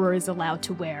emperor is allowed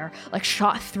to wear,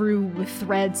 shot through with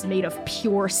threads made of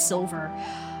pure silver.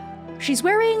 She's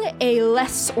wearing a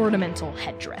less ornamental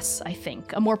headdress, I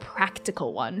think, a more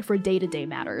practical one for day-to-day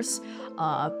matters.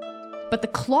 But the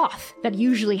cloth that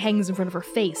usually hangs in front of her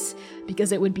face,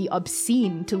 because it would be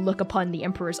obscene to look upon the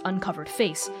emperor's uncovered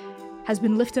face, has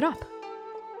been lifted up,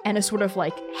 and is sort of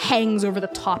hangs over the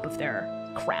top of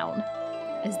their crown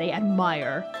as they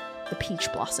admire the peach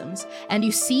blossoms. And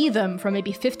you see them from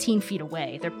maybe 15 feet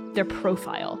away, their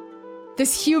profile.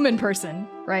 This human person,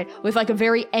 right, with a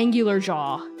very angular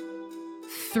jaw,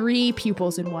 3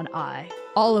 pupils in one eye,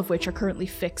 all of which are currently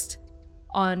fixed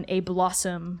on a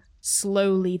blossom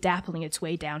slowly dappling its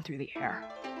way down through the air.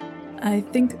 I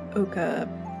think Oka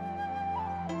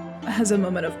has a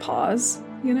moment of pause,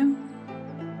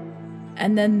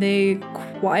 And then they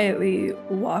quietly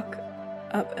walk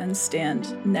up and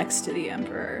stand next to the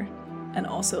emperor and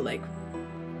also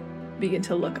begin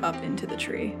to look up into the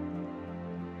tree.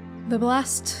 The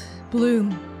last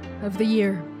bloom of the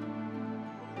year.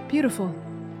 Beautiful.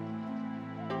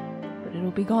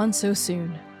 it'll be gone so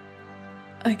soon.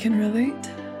 I can relate,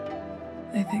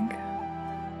 I think.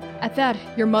 At that,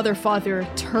 your mother-father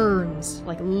turns,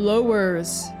 like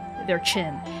lowers their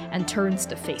chin and turns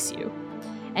to face you.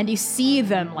 And you see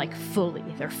them, like, fully,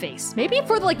 their face. Maybe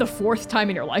for, like, the 4th time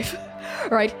in your life.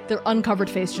 Right? Their uncovered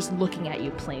face just looking at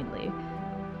you plainly.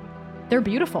 They're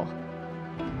beautiful.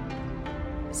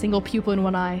 Single pupil in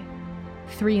one eye,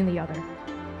 3 in the other.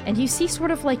 And you see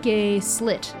sort of like a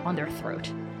slit on their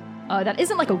throat. That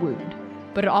isn't like a wound,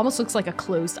 but it almost looks like a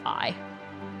closed eye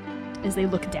as they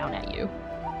look down at you.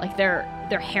 Like their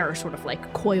hair sort of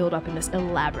like coiled up in this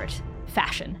elaborate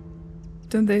fashion.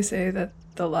 Don't they say that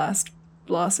the last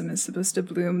blossom is supposed to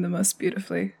bloom the most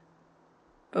beautifully?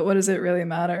 But what does it really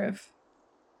matter if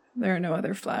there are no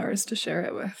other flowers to share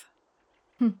it with?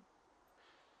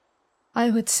 I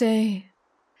would say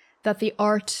that the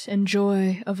art and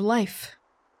joy of life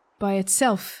by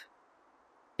itself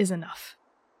is enough.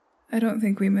 I don't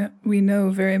think we know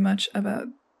very much about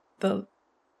the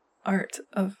art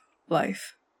of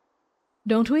life.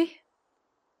 Don't we?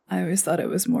 I always thought it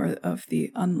was more of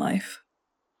the unlife.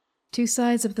 2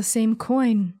 sides of the same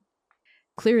coin.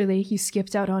 Clearly, you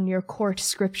skipped out on your court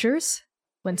scriptures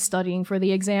when studying for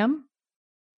the exam.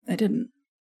 I didn't.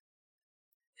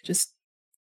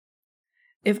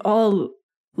 If all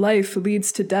life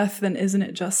leads to death, then isn't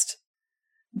it just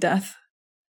death?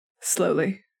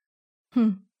 Slowly.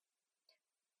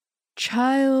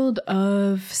 Child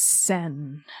of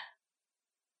Sen.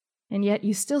 And yet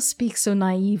you still speak so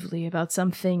naively about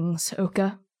some things,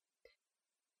 Oka.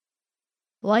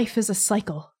 Life is a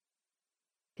cycle.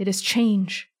 It is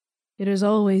change. It is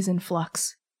always in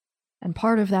flux. And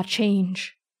part of that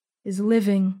change is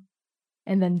living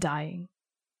and then dying.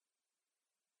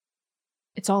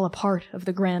 It's all a part of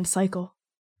the grand cycle.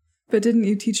 But didn't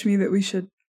you teach me that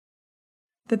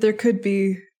that there could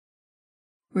be,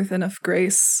 with enough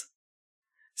grace,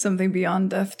 something beyond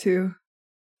death too?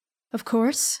 Of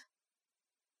course.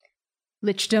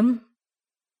 Lichdom,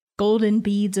 golden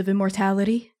beads of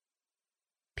immortality,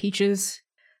 peaches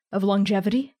of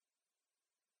longevity,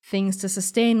 things to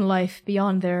sustain life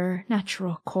beyond their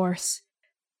natural course.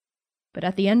 But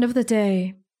at the end of the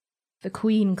day, the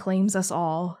Queen claims us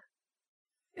all.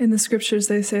 In the scriptures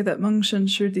they say that Mungshan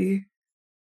Shurdi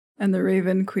and the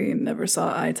Raven Queen never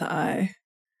saw eye to eye.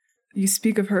 You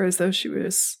speak of her as though she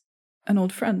was an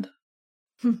old friend.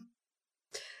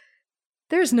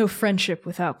 There's no friendship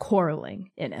without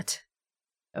quarreling in it,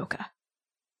 Oka.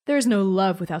 There's no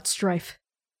love without strife.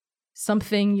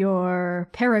 Something your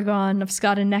paragon of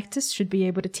Scott and Nectus should be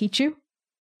able to teach you.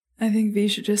 I think V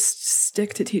should just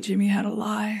stick to teaching me how to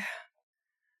lie.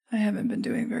 I haven't been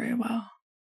doing very well.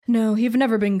 No, you've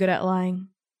never been good at lying.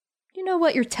 You know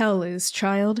what your tell is,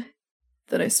 child.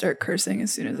 That I start cursing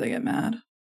as soon as I get mad.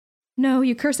 No,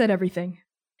 you curse at everything.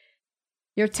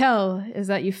 Your tell is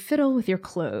that you fiddle with your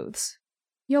clothes.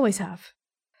 You always have.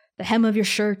 The hem of your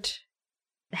shirt,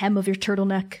 the hem of your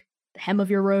turtleneck, the hem of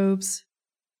your robes.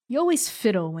 You always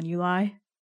fiddle when you lie.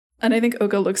 And I think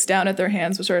Oka looks down at their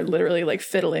hands, which are literally like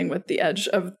fiddling with the edge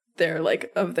of their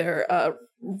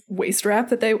waist wrap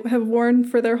that they have worn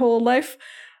for their whole life,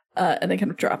 and they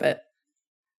kind of drop it.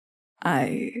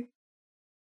 I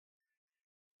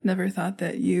never thought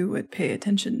that you would pay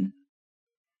attention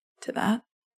to that.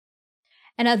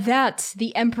 And at that,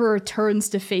 the Emperor turns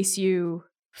to face you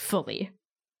fully.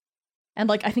 And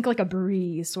I think a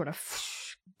breeze sort of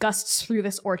gusts through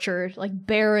this orchard,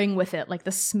 bearing with it,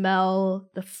 the smell,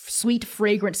 the sweet,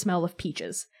 fragrant smell of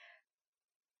peaches.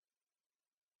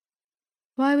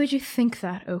 Why would you think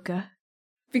that, Oka?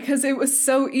 Because it was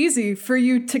so easy for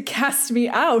you to cast me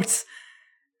out.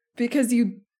 Because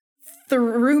you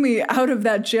threw me out of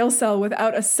that jail cell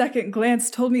without a second glance,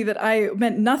 told me that I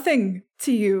meant nothing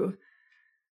to you,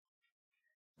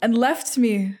 and left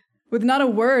me with not a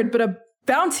word but a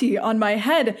bounty on my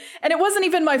head. And it wasn't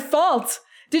even my fault.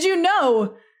 Did you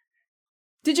know?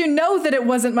 Did you know that it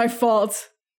wasn't my fault?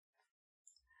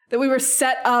 That we were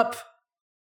set up?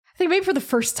 I think maybe for the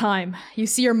first time, you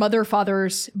see your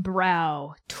mother-father's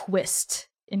brow twist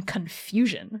in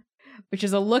confusion, which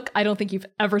is a look I don't think you've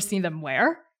ever seen them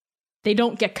wear. They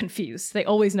don't get confused. They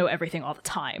always know everything all the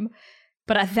time.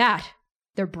 But at that,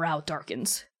 their brow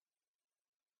darkens.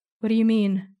 What do you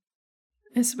mean?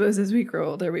 I suppose as we grow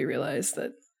older, we realize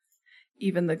that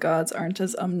even the gods aren't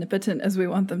as omnipotent as we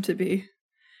want them to be.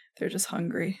 They're just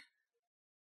hungry.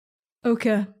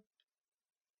 Oka,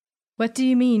 what do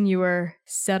you mean you were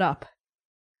set up?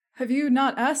 Have you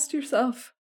not asked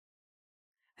yourself?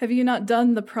 Have you not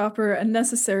done the proper and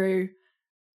necessary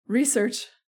research?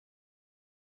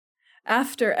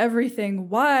 After everything,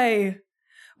 why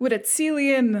would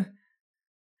Atselian,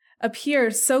 up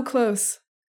here, so close.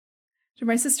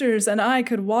 My sisters and I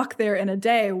could walk there in a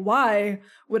day. Why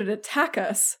would it attack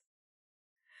us?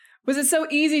 Was it so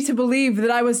easy to believe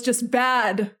that I was just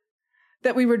bad?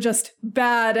 That we were just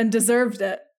bad and deserved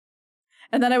it?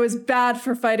 And that I was bad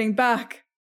for fighting back?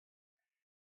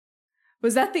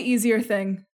 Was that the easier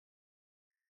thing?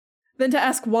 Than to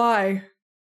ask why?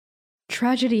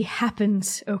 Tragedy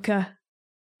happens, Oka.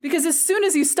 Because as soon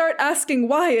as you start asking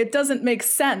why, it doesn't make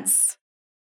sense.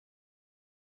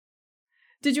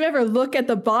 Did you ever look at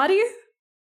the body?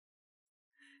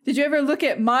 Did you ever look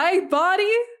at my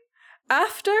body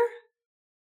after?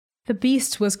 The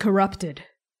beast was corrupted.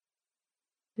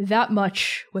 That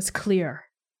much was clear.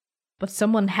 But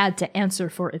someone had to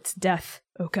answer for its death,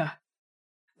 Oka.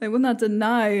 I will not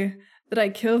deny that I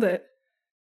killed it.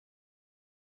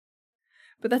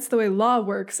 But that's the way law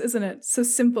works, isn't it? So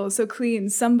simple, so clean.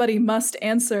 Somebody must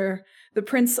answer. The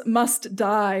prince must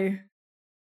die.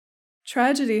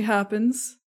 Tragedy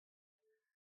happens.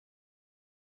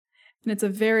 And it's a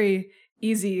very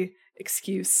easy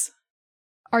excuse.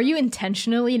 Are you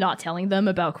intentionally not telling them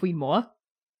about Queen Moa?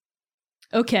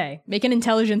 Okay, make an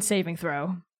intelligence saving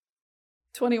throw.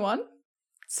 21?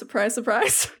 Surprise,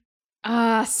 surprise.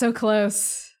 Ah, so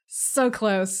close. So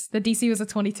close. The DC was a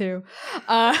 22.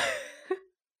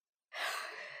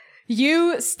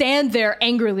 You stand there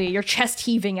angrily, your chest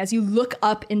heaving as you look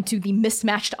up into the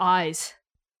mismatched eyes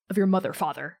of your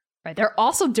mother-father. Right? They're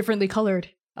also differently colored,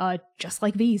 just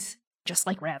like these, just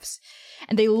like Rev's.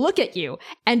 And they look at you,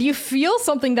 and you feel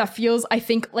something that feels, I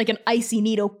think, like an icy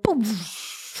needle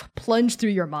plunge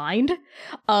through your mind.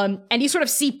 And you sort of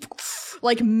see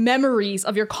like memories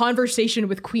of your conversation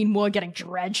with Queen Moa getting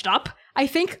dredged up, I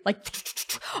think. Like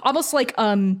almost like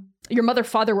your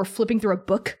mother-father were flipping through a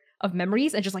book of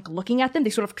memories and just like looking at them,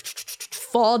 they sort of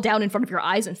fall down in front of your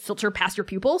eyes and filter past your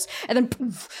pupils, and then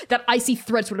poof, that icy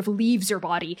thread sort of leaves your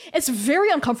body. It's very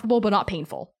uncomfortable but not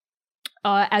painful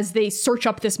as they search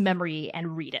up this memory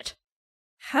and read it.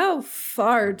 How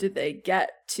far did they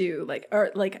get to?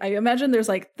 I imagine there's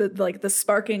the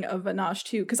sparking of Vanash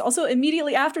too, because also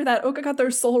immediately after that, Oka got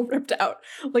their soul ripped out,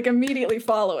 like immediately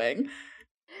following.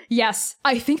 Yes,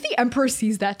 I think the Emperor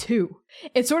sees that too.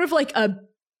 It's sort of like a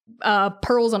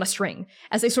pearls on a string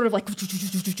as they sort of like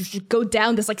go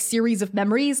down this like series of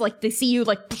memories. Like they see you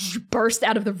like burst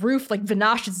out of the roof, like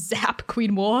Vanash zap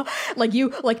Queen Moa, like you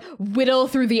like whittle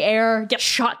through the air, get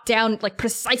shot down like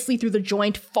precisely through the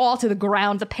joint, fall to the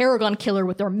ground. The Paragon Killer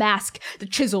with their mask, the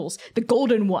chisels, the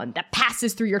golden one that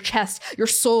passes through your chest, your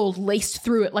soul laced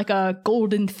through it like a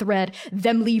golden thread,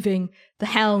 them leaving, the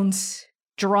hounds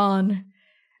drawn.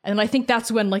 And I think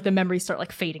that's when like the memories start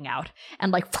like fading out,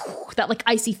 and like that like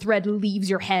icy thread leaves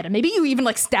your head, and maybe you even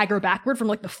like stagger backward from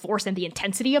like the force and the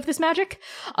intensity of this magic.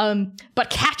 But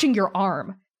catching your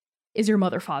arm is your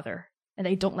mother-father, and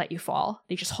they don't let you fall.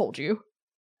 They just hold you.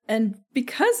 And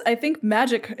because I think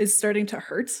magic is starting to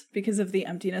hurt because of the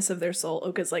emptiness of their soul,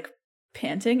 Oka's like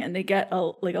panting, and they get a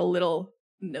little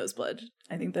nosebleed.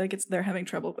 I think that they're having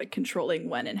trouble like controlling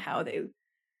when and how they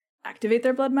activate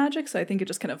their blood magic. So I think it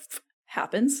just kind of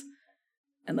happens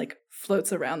and like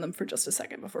floats around them for just a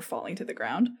second before falling to the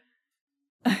ground.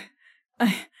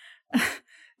 I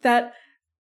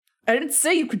didn't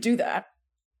say you could do that.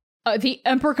 The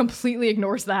Emperor completely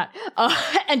ignores that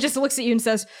and just looks at you and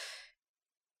says,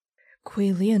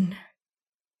 Quilian,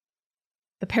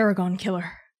 the Paragon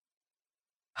Killer.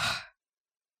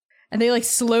 And they like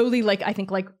slowly like I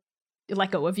think like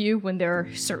let go of you when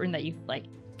they're certain that you like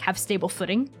have stable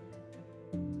footing.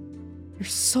 Your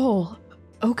soul,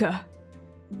 Oka.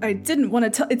 I didn't want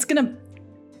to tell. It's gonna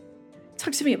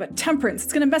talk to me about temperance.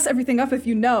 It's gonna mess everything up if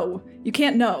you know. You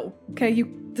can't know. Okay, you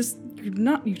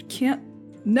can't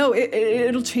know.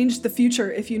 It'll change the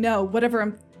future if you know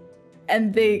whatever.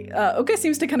 And they Oka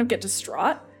seems to kind of get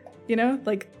distraught. You know,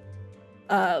 like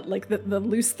the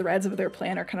loose threads of their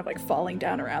plan are kind of like falling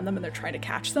down around them, and they're trying to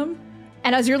catch them.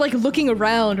 And as you're like looking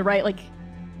around, right, like.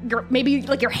 Maybe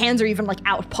like your hands are even like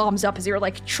out, palms up, as you're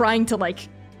like trying to like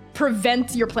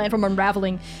prevent your plan from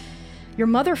unraveling. Your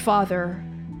mother-father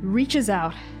reaches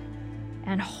out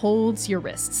and holds your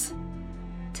wrists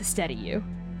to steady you.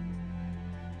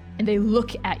 And they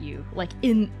look at you like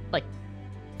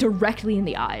directly in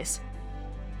the eyes.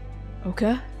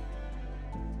 Oka,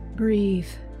 breathe.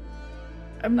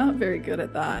 I'm not very good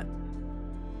at that.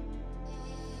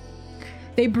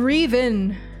 They breathe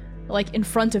in like in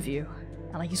front of you.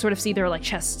 And like you sort of see their like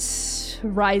chests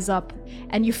rise up,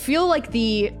 and you feel like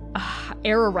the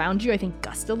air around you, I think,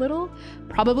 gust a little,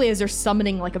 probably as they're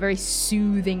summoning like a very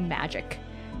soothing magic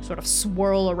sort of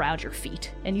swirl around your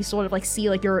feet, and you sort of like see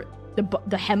like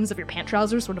the hems of your pant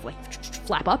trousers sort of like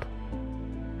flap up.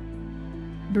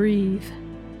 Breathe.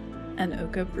 And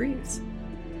Oka breathes.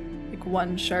 Like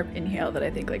one sharp inhale that I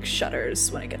think like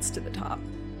shudders when it gets to the top.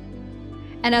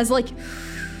 And as like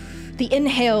the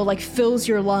inhale like fills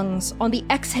your lungs, on the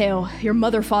exhale, your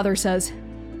mother father says,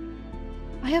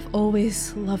 I have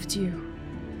always loved you,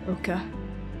 Oka.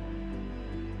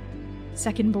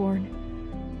 Secondborn.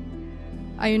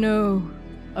 I know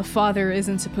a father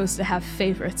isn't supposed to have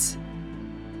favorites,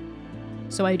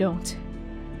 so I don't.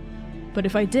 But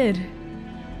if I did,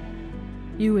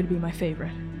 you would be my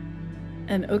favorite.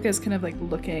 And Oka's kind of like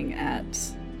looking at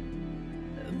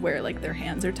where like their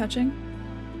hands are touching.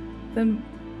 Then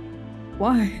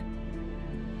why?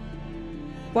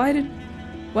 Why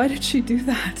did she do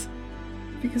that?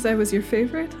 Because I was your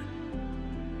favorite?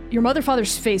 Your mother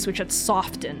father's face, which had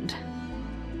softened,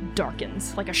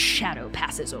 darkens, like a shadow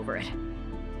passes over it.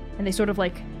 And they sort of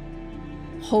like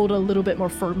hold a little bit more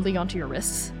firmly onto your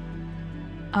wrists.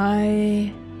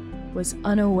 I was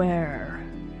unaware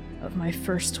of my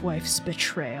first wife's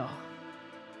betrayal.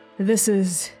 This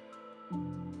is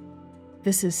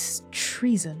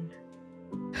treason.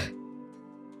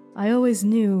 I always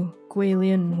knew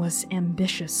Guilin was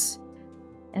ambitious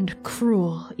and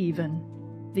cruel even.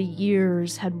 The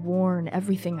years had worn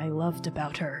everything I loved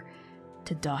about her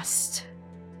to dust.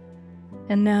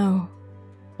 And now,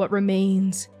 what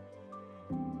remains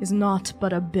is naught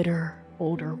but a bitter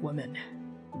older woman.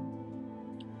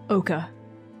 Oka,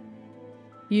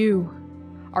 you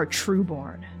are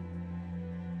trueborn.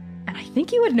 And I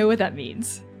think you would know what that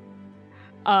means.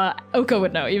 Oka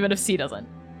would know, even if C doesn't.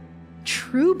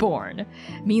 Trueborn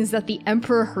means that the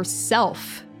Emperor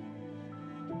herself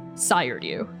sired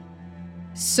you.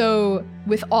 So,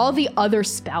 with all the other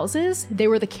spouses, they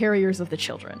were the carriers of the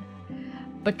children.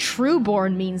 But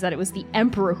trueborn means that it was the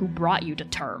Emperor who brought you to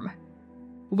term,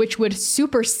 which would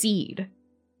supersede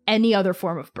any other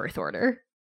form of birth order.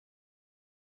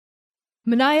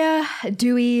 Manaya,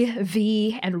 Dewey,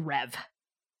 V, and Rev.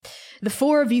 The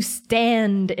four of you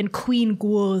stand in Queen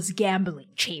Guo's gambling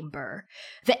chamber,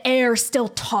 the air still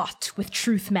taut with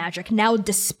truth magic, now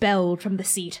dispelled from the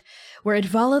seat, where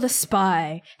Idvala the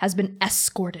spy has been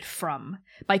escorted from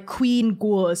by Queen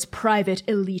Guo's private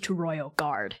elite royal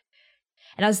guard.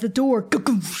 And as the door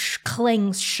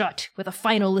clangs shut with a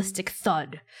finalistic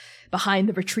thud behind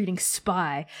the retreating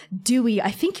spy, Dewey,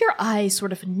 I think your eyes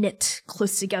sort of knit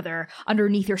close together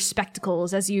underneath your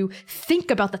spectacles as you think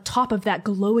about the top of that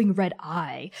glowing red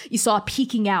eye you saw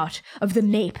peeking out of the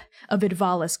nape of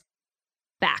Idvala's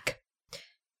back.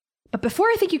 But before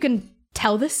I think you can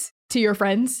tell this to your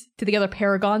friends, to the other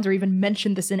paragons, or even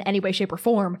mention this in any way, shape, or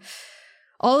form,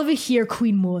 all of you hear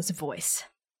Queen Moore's voice.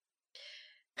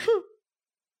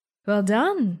 Well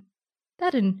done.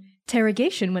 That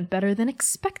interrogation went better than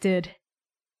expected.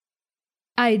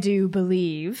 I do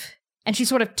believe, and she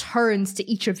sort of turns to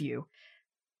each of you,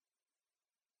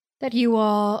 that you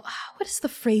all, what is the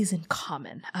phrase in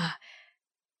common?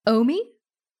 Omi?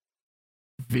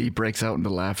 V breaks out into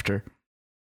laughter.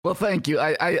 Well, thank you.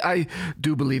 I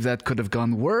do believe that could have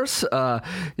gone worse.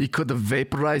 He could have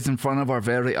vaporized in front of our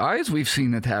very eyes. We've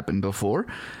seen it happen before.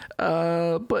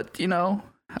 But, you know,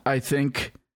 I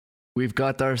think we've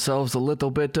got ourselves a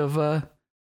little bit of a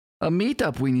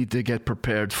meetup we need to get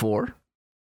prepared for.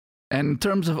 And in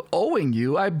terms of owing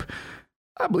you, I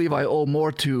believe I owe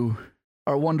more to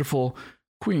our wonderful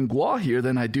Queen Guo here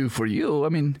than I do for you. I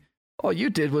mean, all you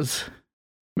did was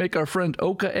make our friend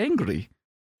Oka angry.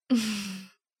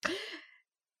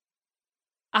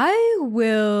 I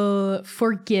will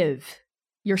forgive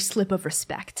your slip of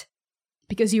respect,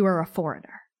 because you are a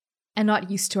foreigner and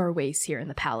not used to our ways here in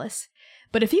the palace.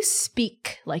 But if you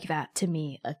speak like that to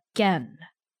me again,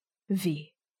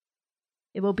 V,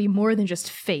 it will be more than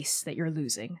just face that you're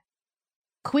losing.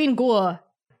 Queen Guo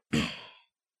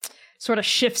sort of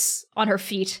shifts on her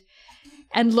feet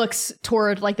and looks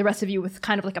toward like the rest of you with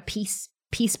kind of like a peace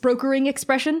brokering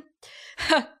expression.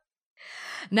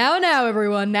 Now,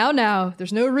 everyone, now.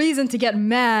 There's no reason to get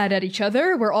mad at each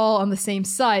other. We're all on the same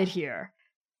side here.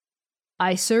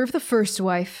 I serve the first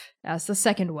wife as the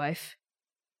second wife.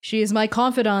 She is my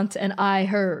confidant and I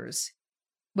hers.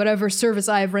 Whatever service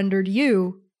I have rendered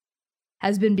you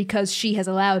has been because she has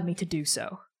allowed me to do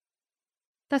so.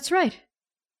 That's right.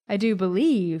 I do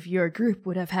believe your group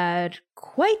would have had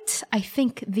quite, I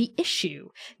think, the issue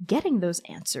getting those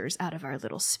answers out of our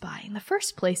little spy in the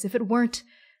first place if it weren't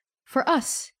for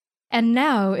us. And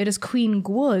now it is Queen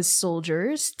Guo's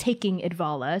soldiers taking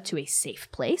Idvala to a safe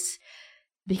place.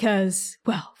 Because,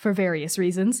 well, for various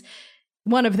reasons.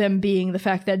 One of them being the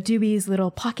fact that Dewey's little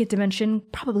pocket dimension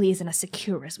probably isn't as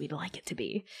secure as we'd like it to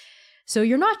be. So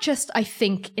you're not just, I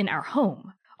think, in our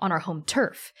home, on our home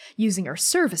turf, using our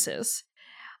services.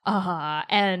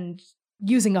 and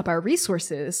using up our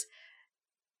resources,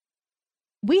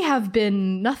 we have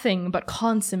been nothing but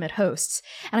consummate hosts,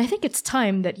 and I think it's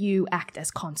time that you act as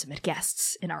consummate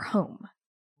guests in our home.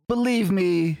 Believe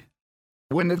me,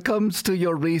 when it comes to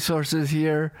your resources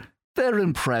here, they're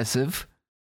impressive.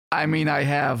 I mean, I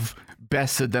have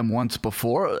bested them once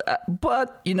before,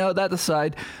 but, that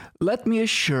aside, let me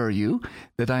assure you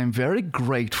that I'm very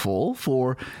grateful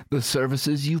for the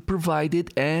services you've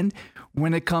provided, and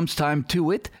when it comes time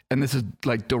to it, and this is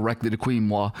like directly to Queen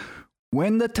Moi,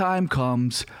 when the time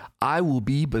comes, I will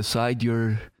be beside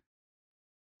your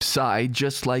side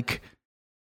just like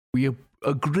we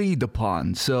agreed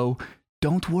upon, so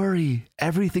don't worry,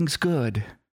 everything's good.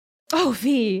 Oh,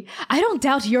 V, I don't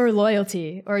doubt your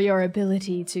loyalty or your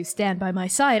ability to stand by my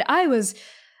side. I was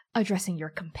addressing your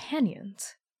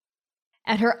companions.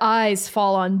 And her eyes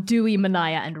fall on Dewey,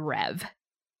 Manaya, and Rev.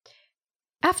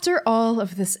 After all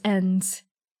of this ends,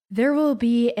 there will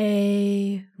be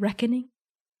a reckoning,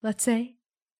 let's say.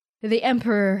 The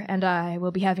Emperor and I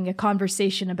will be having a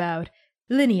conversation about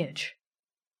lineage,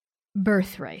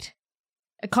 birthright.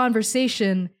 A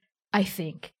conversation, I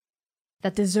think,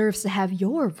 that deserves to have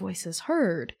your voices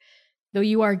heard. Though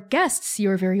you are guests, you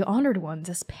are very honored ones,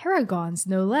 as paragons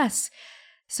no less.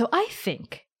 So I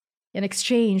think, in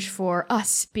exchange for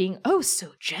us being oh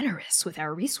so generous with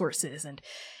our resources and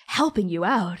helping you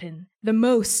out in the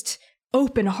most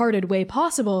open-hearted way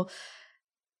possible,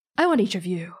 I want each of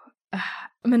you,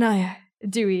 Manaya,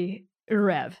 Dewey,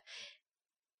 Rev,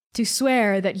 to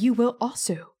swear that you will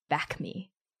also back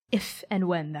me if and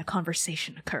when that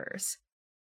conversation occurs.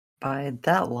 By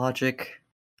that logic,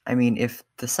 I mean, if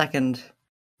the second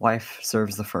wife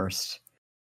serves the first,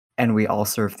 and we all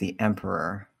serve the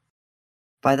Emperor,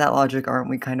 by that logic, aren't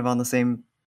we kind of on the same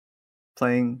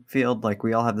playing field? Like,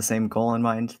 we all have the same goal in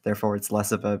mind, therefore it's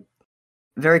less of a,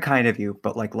 very kind of you,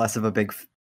 but like less of a big,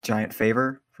 giant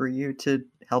favor for you to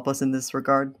help us in this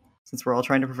regard, since we're all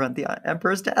trying to prevent the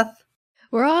Emperor's death?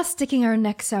 We're all sticking our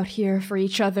necks out here for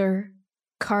each other,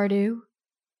 Cardew.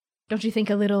 Don't you think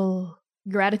a little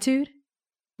gratitude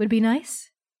would be nice?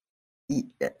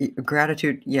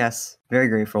 Gratitude, yes. Very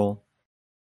grateful.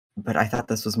 But I thought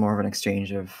this was more of an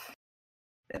exchange of,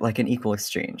 like an equal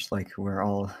exchange. Like, we're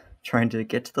all trying to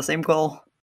get to the same goal.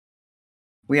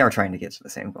 We are trying to get to the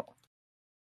same goal.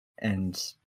 And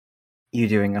you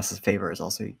doing us a favor is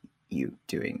also you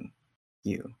doing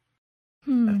you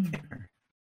a favor.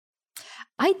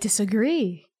 I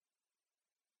disagree.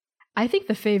 I think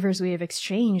the favors we have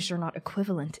exchanged are not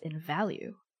equivalent in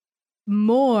value.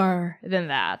 More than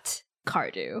that,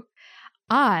 Cardew,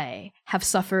 I have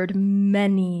suffered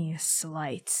many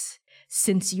slights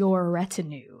since your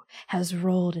retinue has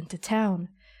rolled into town.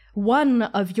 One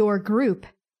of your group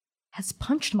has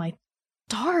punched my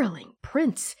darling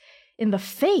prince in the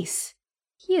face.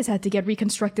 He has had to get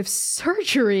reconstructive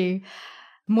surgery.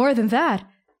 More than that,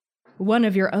 one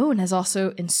of your own has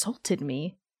also insulted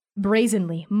me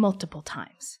brazenly multiple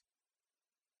times.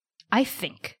 I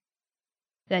think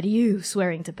that you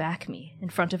swearing to back me in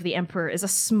front of the Emperor is a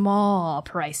small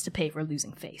price to pay for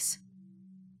losing face.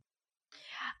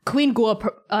 Queen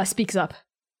Guo speaks up.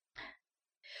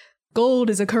 Gold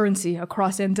is a currency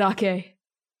across Andake,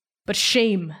 but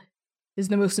shame is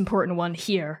the most important one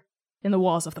here in the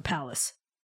walls of the palace.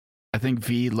 I think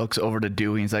V looks over to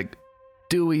Dewey and is like,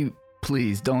 Dewey,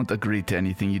 please don't agree to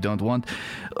anything you don't want.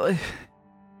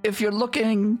 If you're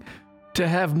looking to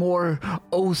have more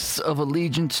oaths of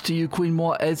allegiance to you, Queen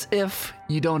Moi, as if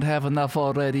you don't have enough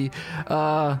already,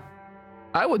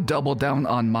 I would double down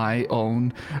on my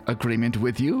own agreement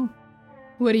with you.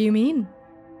 What do you mean?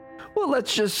 Well,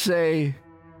 let's just say,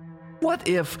 what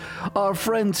if our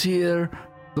friends here,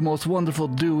 the most wonderful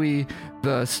Dewey,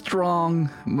 the strong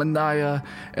Manaya,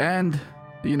 and,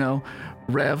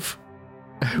 Rev,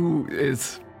 who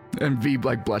is... And V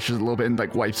blushes a little bit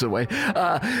and wipes it away.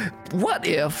 What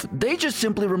if they just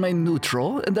simply remain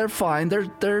neutral and they're fine?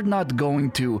 They're not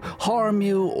going to harm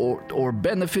you or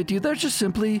benefit you. They're just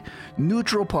simply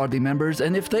neutral party members.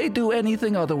 And if they do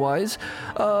anything otherwise,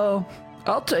 I'll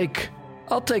take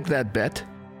that bet.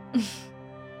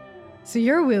 So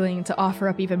you're willing to offer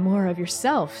up even more of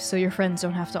yourself so your friends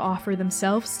don't have to offer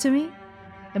themselves to me?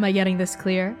 Am I getting this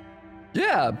clear?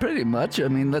 Yeah, pretty much. I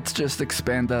mean, let's just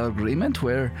expand our agreement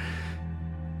where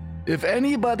if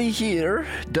anybody here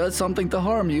does something to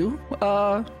harm you,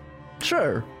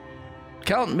 sure.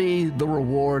 Count me the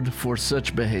reward for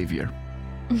such behavior.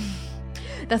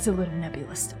 That's a little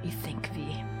nebulous, don't you think,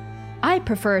 V? I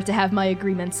prefer to have my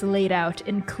agreements laid out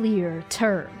in clear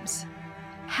terms.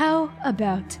 How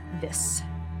about this?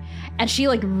 And she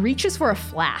reaches for a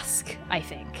flask, I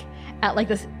think, at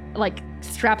this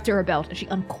strapped to her belt, and she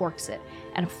uncorks it.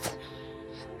 And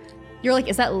you're like,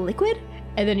 is that liquid?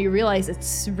 And then you realize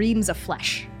it's reams of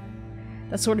flesh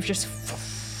that sort of just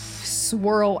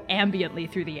swirl ambiently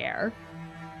through the air.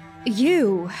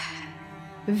 You,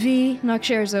 V.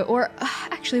 Noksherza, or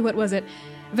actually, what was it?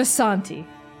 Vasanti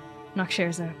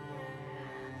Noksherza,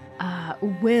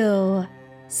 will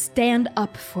stand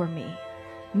up for me,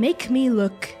 make me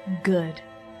look good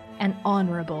and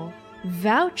honorable,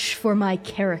 vouch for my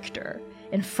character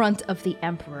in front of the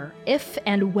Emperor if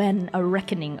and when a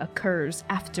reckoning occurs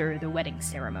after the wedding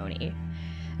ceremony.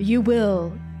 You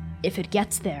will, if it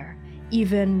gets there,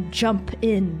 even jump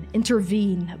in,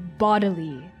 intervene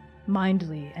bodily,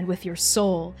 mindly, and with your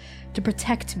soul to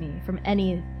protect me from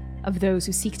any of those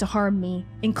who seek to harm me,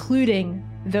 including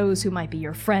those who might be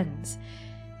your friends.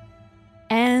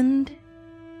 And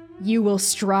you will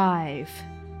strive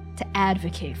to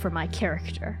advocate for my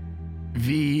character.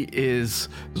 V is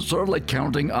sort of like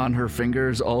counting on her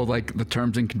fingers all like the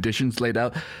terms and conditions laid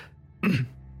out.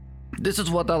 This is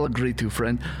what I'll agree to,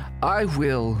 friend. I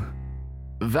will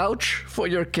vouch for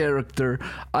your character.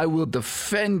 I will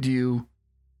defend you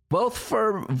both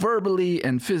verbally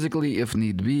and physically if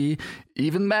need be,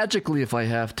 even magically if I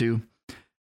have to.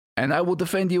 And I will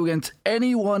defend you against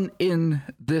anyone in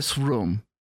this room.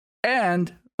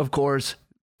 And, of course,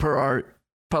 per our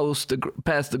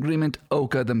past agreement,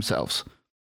 Oka themselves.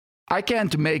 I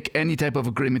can't make any type of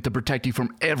agreement to protect you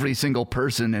from every single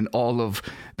person in all of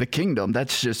the kingdom.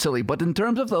 That's just silly. But in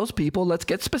terms of those people, let's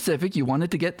get specific. You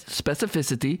wanted to get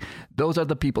specificity. Those are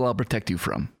the people I'll protect you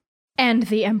from. And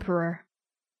the Emperor.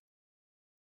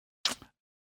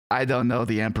 I don't know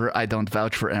the Emperor. I don't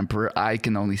vouch for Emperor. I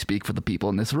can only speak for the people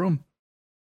in this room.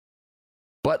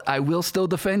 But I will still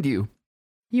defend you.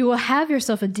 You will have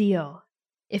yourself a deal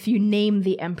if you name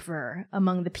the Emperor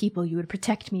among the people you would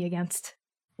protect me against.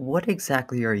 What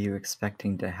exactly are you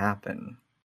expecting to happen?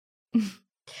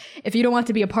 If you don't want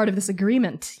to be a part of this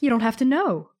agreement, you don't have to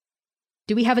know.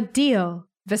 Do we have a deal,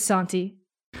 Vasanti?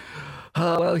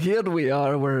 Well, here we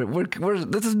are. We're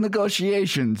this is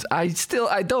negotiations. I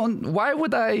don't. Why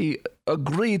would I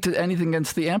agree to anything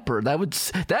against the Emperor?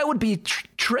 That would be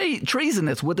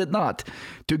treasonous, would it not?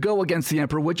 To go against the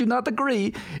Emperor, would you not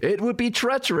agree? It would be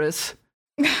treacherous.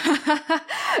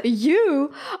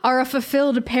 You are a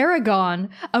fulfilled paragon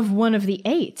of one of the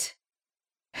 8.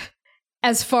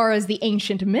 As far as the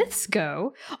ancient myths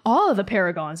go, all of the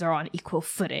paragons are on equal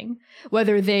footing,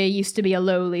 whether they used to be a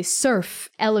lowly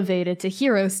serf elevated to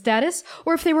hero status,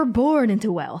 or if they were born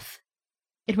into wealth.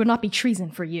 It would not be treason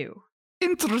for you.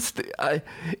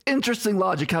 Interesting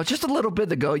logic. How just a little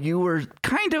bit ago you were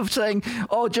kind of saying,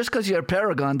 oh, just because you're a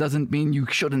paragon doesn't mean you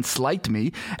shouldn't slight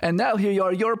me. And now here you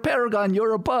are, you're a paragon,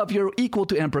 you're above, you're equal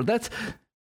to Emperor.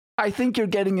 I think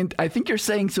you're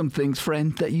saying some things,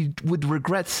 friend, that you would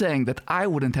regret saying that I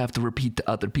wouldn't have to repeat to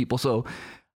other people. So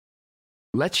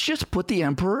let's just put the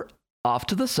Emperor off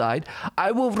to the side.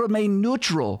 I will remain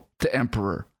neutral to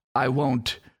Emperor. I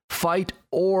won't fight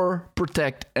or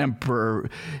protect Emperor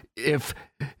if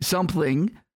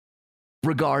something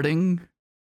regarding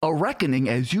a reckoning,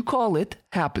 as you call it,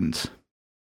 happens.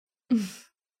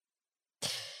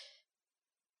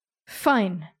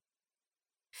 Fine.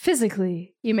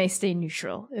 Physically, you may stay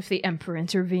neutral if the Emperor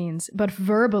intervenes, but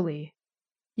verbally,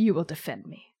 you will defend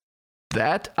me.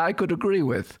 That I could agree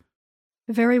with.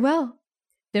 Very well.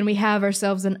 Then we have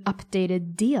ourselves an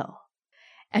updated deal.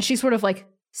 And she sort of like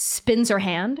spins her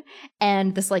hand,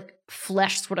 and this like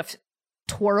flesh sort of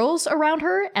twirls around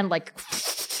her, and like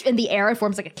in the air it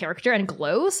forms like a character and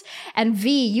glows. And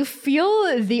V, you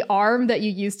feel the arm that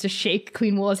you used to shake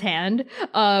Queen Woola's hand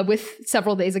with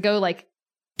several days ago, like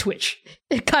twitch.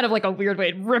 It kind of like a weird way,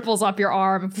 it ripples up your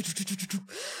arm.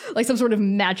 Like some sort of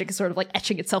magic is sort of like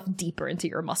etching itself deeper into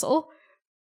your muscle.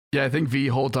 Yeah, I think V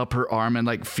holds up her arm and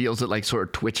like feels it like sort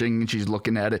of twitching, and she's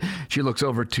looking at it. She looks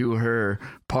over to her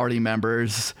party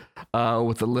members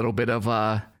with a little bit of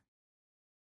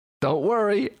don't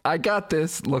worry, I got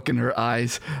this look in her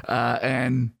eyes.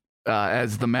 And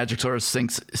as the magic sort of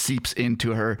seeps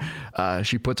into her,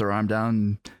 she puts her arm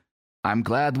down. I'm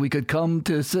glad we could come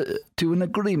to an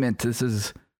agreement. This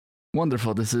is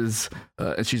wonderful. This is,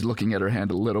 and she's looking at her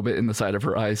hand a little bit in the side of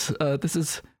her eyes. This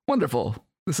is wonderful.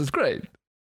 This is great.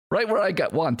 Right where I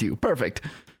want you. Perfect.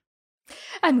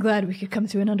 I'm glad we could come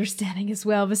to an understanding as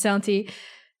well, Vasanti.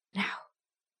 Now,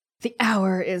 the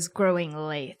hour is growing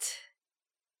late.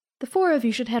 The 4 of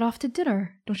you should head off to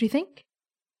dinner, don't you think?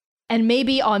 And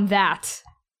maybe on that,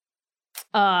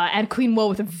 and Queen Wool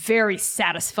with a very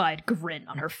satisfied grin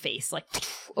on her face, like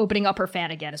opening up her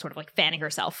fan again and sort of like fanning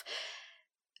herself.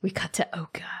 We cut to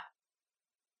Oka.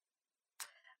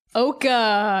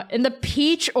 Oka, in the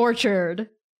peach orchard,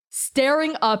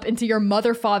 staring up into your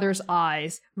mother-father's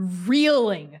eyes,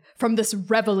 reeling from this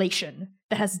revelation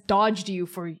that has dogged you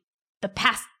for the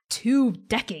past 2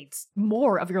 decades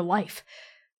more of your life.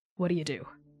 What do you do?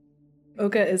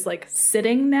 Oka is like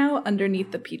sitting now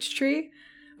underneath the peach tree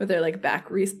with their like back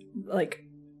like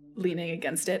leaning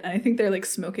against it. And I think they're like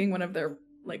smoking one of their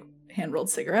like hand-rolled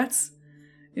cigarettes,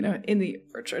 you know, in the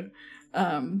orchard.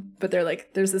 But they're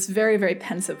like, there's this very, very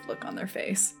pensive look on their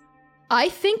face. I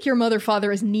think your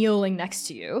mother-father is kneeling next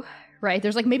to you, right?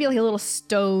 There's like maybe like a little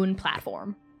stone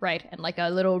platform, right? And like a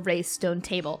little raised stone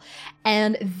table.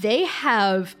 And they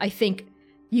have, I think,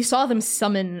 you saw them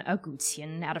summon a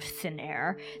Gutian out of thin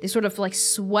air. They sort of like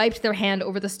swiped their hand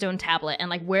over the stone tablet, and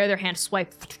like where their hand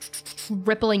swiped,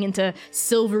 rippling into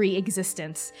silvery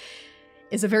existence,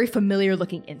 is a very familiar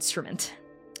looking instrument.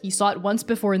 You saw it once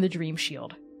before in the Dream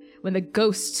Shield, when the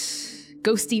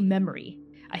ghosty memory,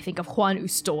 I think, of Huan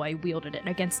Ustoy wielded it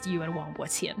against you and Wang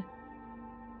Botian.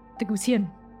 The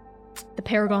Gutian, the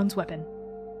Paragon's weapon.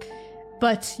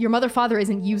 But your mother-father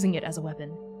isn't using it as a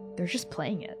weapon. They're just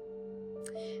playing it.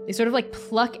 They sort of like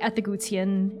pluck at the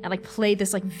Gutian and like play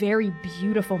this like very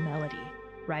beautiful melody,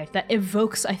 right? That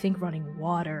evokes, I think, running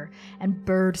water and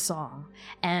bird song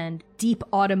and deep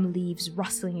autumn leaves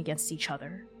rustling against each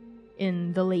other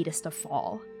in the latest of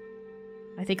fall.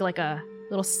 I think like a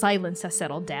little silence has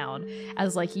settled down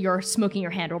as like you're smoking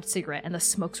your hand-rolled cigarette and the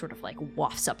smoke sort of like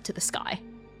wafts up to the sky.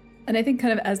 And I think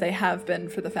kind of as they have been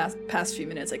for the past few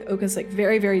minutes, like Oka's like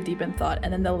very, very deep in thought,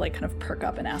 and then they'll like kind of perk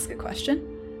up and ask a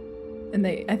question. And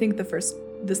I think the first,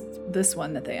 this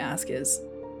one that they ask is,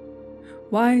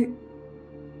 why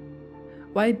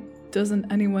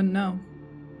doesn't anyone know?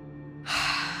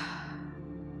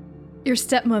 Your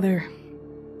stepmother,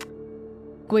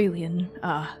 Gwaelian,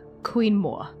 Queen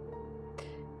Moa.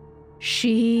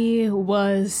 She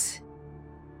was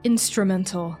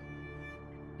instrumental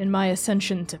in my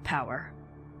ascension to power.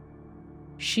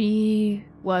 She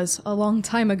was, a long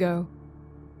time ago,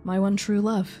 my one true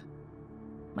love.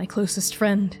 My closest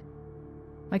friend,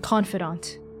 my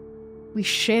confidant. We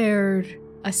shared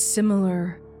a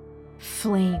similar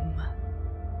flame,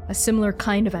 a similar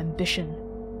kind of ambition,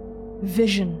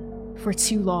 vision for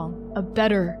too long, a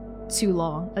better too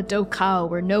long, a Dokao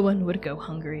where no one would go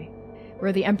hungry,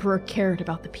 where the Emperor cared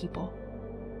about the people.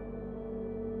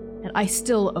 And I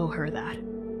still owe her that.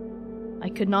 I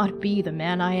could not be the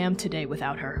man I am today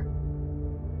without her.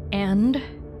 And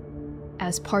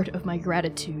as part of my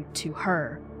gratitude to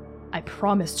her, I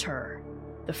promised her,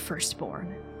 the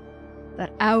firstborn,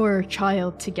 that our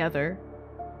child together,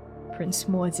 Prince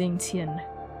Mo Jingtian,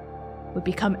 would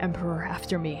become emperor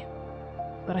after me.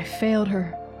 But I failed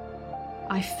her.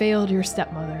 I failed your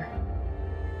stepmother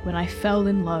when I fell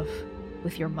in love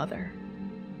with your mother,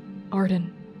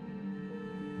 Arden.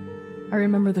 I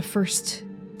remember the first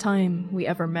time we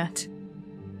ever met.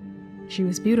 She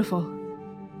was beautiful.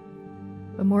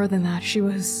 But more than that, she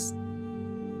was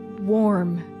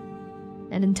warm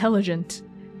and intelligent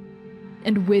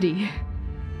and witty.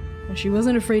 And she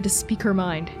wasn't afraid to speak her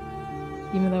mind,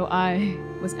 even though I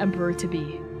was emperor to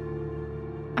be.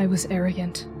 I was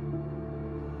arrogant.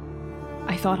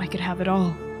 I thought I could have it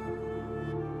all.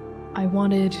 I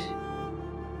wanted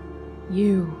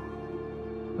you,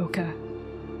 Oka.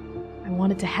 I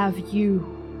wanted to have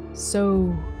you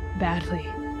so badly.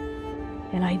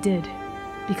 And I did,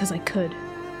 because I could,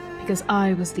 because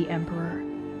I was the emperor.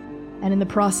 And in the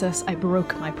process, I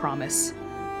broke my promise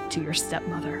to your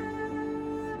stepmother.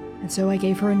 And so I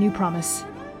gave her a new promise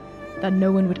that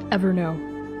no one would ever know.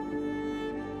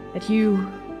 That you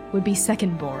would be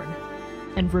second-born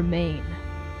and remain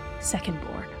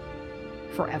second-born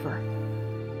forever.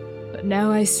 But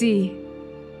now I see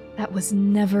that was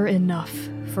never enough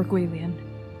for Gwaelian.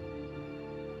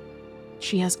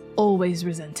 She has always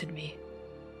resented me.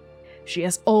 She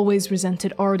has always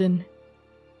resented Arden,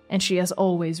 and she has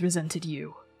always resented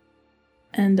you.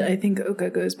 And I think Oka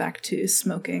goes back to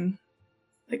smoking,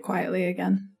 like, quietly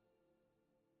again.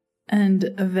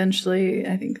 And eventually,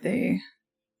 I think they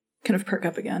kind of perk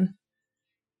up again.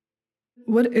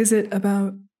 What is it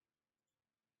about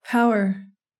power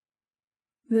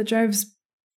that drives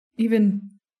even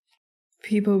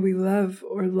people we love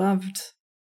or loved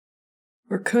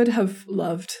or could have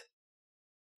loved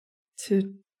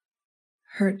to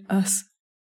hurt us,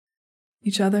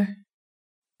 each other?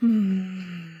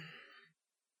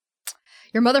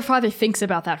 Your mother-father thinks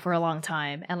about that for a long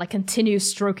time and continues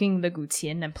stroking the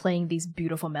gutian and playing these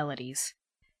beautiful melodies.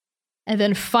 And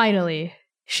then finally,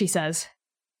 she says,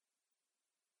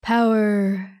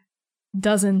 "Power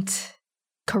doesn't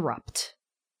corrupt,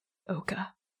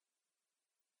 Oka.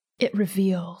 It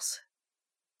reveals.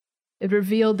 It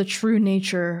revealed the true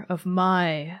nature of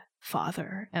my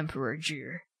father, Emperor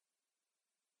Jir.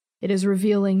 It is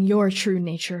revealing your true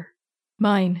nature,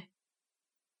 mine.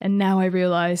 And now I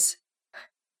realize,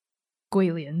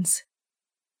 Gwalians.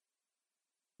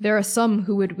 There are some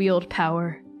who would wield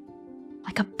power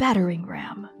like a battering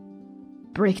ram,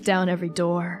 break down every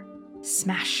door,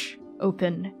 smash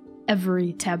open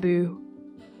every taboo.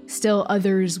 Still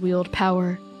others wield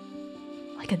power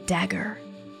like a dagger,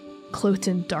 cloaked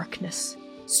in darkness,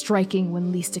 striking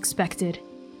when least expected,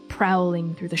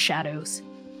 prowling through the shadows.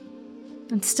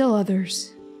 And still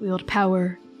others wield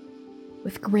power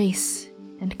with grace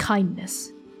and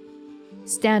kindness,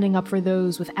 standing up for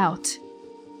those without,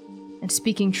 and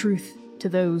speaking truth to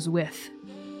those with.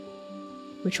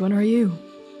 Which one are you?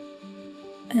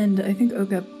 And I think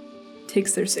Oka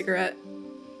takes their cigarette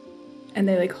and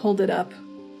they hold it up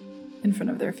in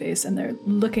front of their face and they're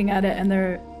looking at it and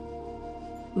they're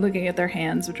looking at their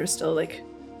hands, which are still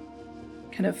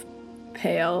kind of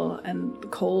pale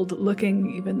and cold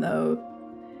looking, even though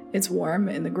it's warm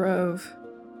in the grove.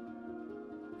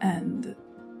 And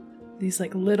these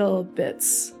little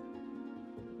bits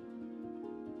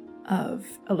of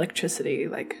electricity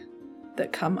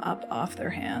that come up off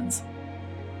their hands.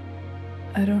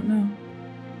 I don't know.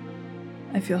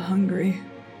 I feel hungry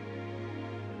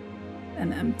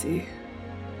and empty.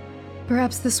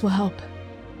 Perhaps this will help.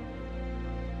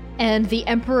 And the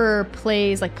Emperor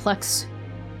plays, plucks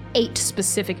 8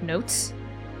 specific notes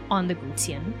on the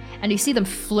gutian, and you see them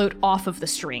float off of the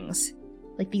strings,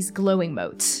 like these glowing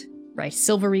motes, right?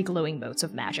 Silvery glowing motes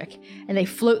of magic. And they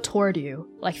float toward you,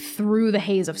 through the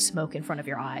haze of smoke in front of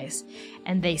your eyes,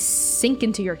 and they sink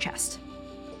into your chest.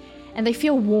 And they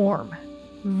feel warm,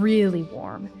 really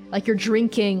warm, like you're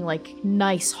drinking,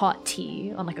 nice hot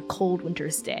tea on, a cold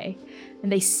winter's day.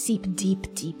 And they seep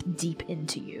deep, deep, deep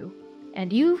into you.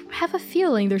 And you have a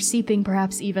feeling they're seeping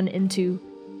perhaps even into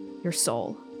your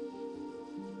soul.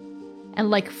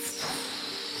 And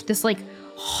this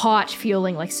hot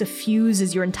feeling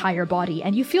suffuses your entire body,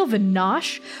 and you feel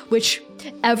Vinash, which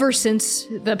ever since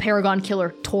the Paragon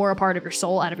Killer tore a part of your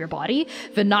soul out of your body,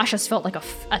 Vinash has felt like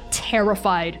a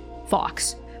terrified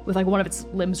fox with one of its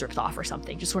limbs ripped off or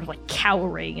something, just sort of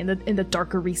cowering in the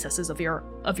darker recesses of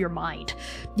your mind.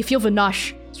 You feel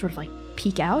Vinash sort of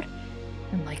peek out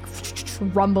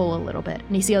and rumble a little bit,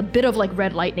 and you see a bit of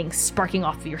red lightning sparking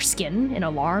off of your skin in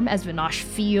alarm as Vinash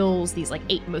feels these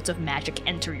 8 motes of magic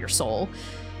enter your soul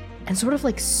and sort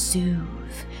of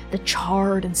soothe the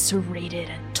charred and serrated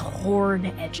and torn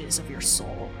edges of your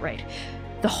soul, right?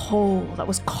 The hole that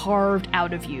was carved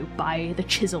out of you by the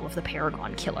chisel of the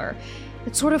Paragon Killer.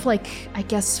 It's sort of I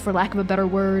guess for lack of a better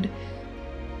word,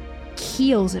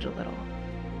 heals it a little.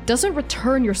 Doesn't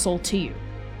return your soul to you,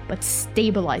 but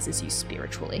stabilizes you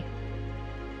spiritually.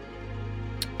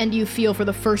 And you feel for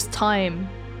the first time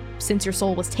since your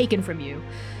soul was taken from you,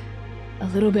 a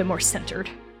little bit more centered.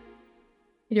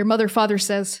 And your father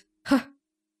says, "Huh,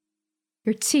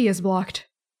 your tea is blocked."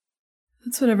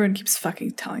 That's what everyone keeps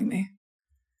fucking telling me.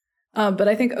 But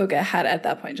I think Oka had at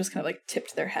that point just kind of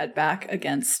tipped their head back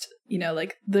against,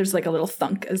 there's a little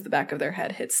thunk as the back of their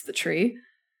head hits the tree.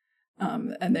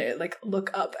 And they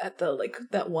look up at the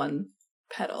that one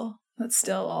petal that's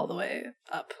still all the way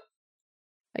up.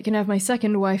 I can have my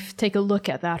second wife take a look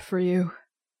at that for you.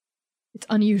 It's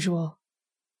unusual.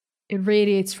 It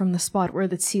radiates from the spot where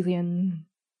the Tselian...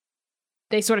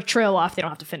 They sort of trail off. They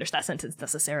don't have to finish that sentence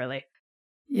necessarily.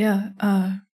 Yeah,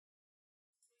 I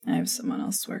have someone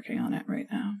else working on it right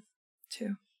now,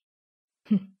 too.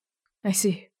 I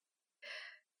see.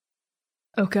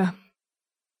 Oka,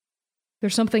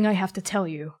 there's something I have to tell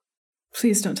you.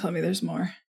 Please don't tell me there's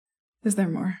more. Is there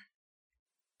more?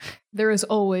 There is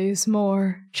always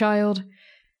more, child.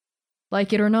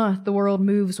 Like it or not, the world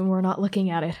moves when we're not looking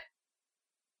at it.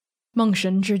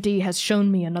 Mungshan Jirdi has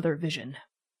shown me another vision.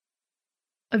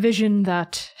 A vision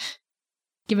that,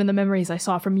 given the memories I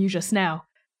saw from you just now,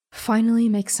 finally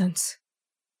makes sense.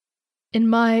 In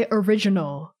my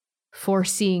original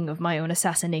foreseeing of my own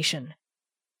assassination,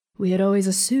 we had always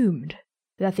assumed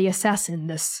that the assassin,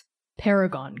 this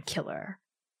Paragon Killer,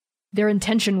 their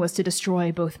intention was to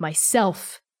destroy both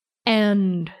myself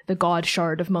and the god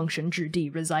shard of Mungshan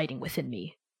Jirdi residing within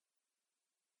me.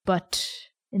 But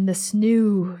in this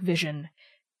new vision,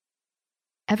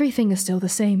 everything is still the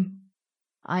same.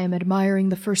 I am admiring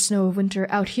the first snow of winter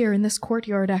out here in this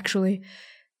courtyard, actually,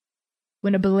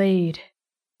 when a blade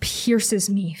pierces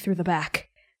me through the back.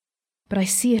 But I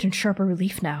see it in sharper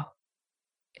relief now.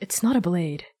 It's not a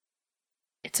blade.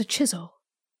 It's a chisel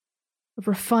of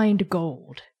refined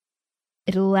gold.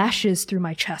 It lashes through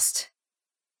my chest,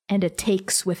 and it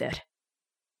takes with it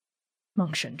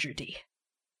Mengsheng Zhidi.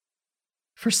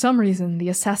 For some reason, the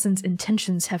assassin's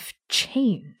intentions have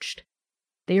changed.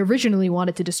 They originally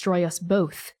wanted to destroy us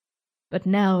both, but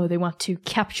now they want to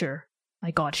capture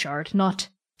my God Shard, not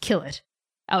kill it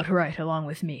outright along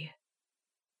with me.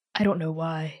 I don't know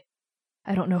why.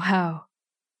 I don't know how.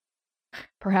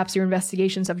 Perhaps your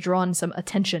investigations have drawn some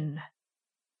attention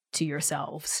to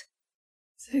yourselves.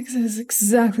 This is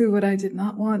exactly what I did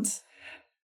not want.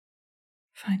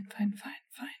 Fine.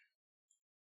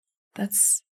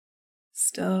 That's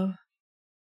still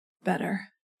better.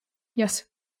 Yes.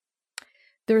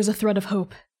 There is a thread of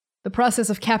hope. The process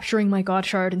of capturing my God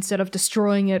Shard instead of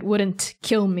destroying it wouldn't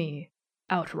kill me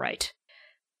outright.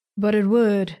 But it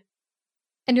would.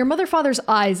 And your mother-father's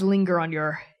eyes linger on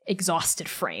your exhausted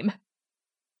frame.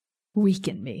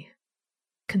 Weaken me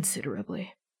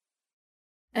considerably.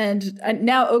 And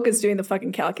now Oka's doing the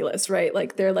fucking calculus, right?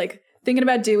 Like, they're like thinking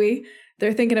about Dewey.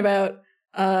 They're thinking about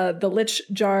the lich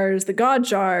jars, the god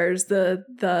jars, the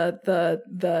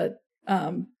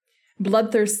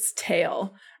Bloodthirst's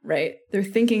tail, right? They're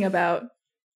thinking about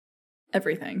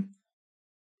everything.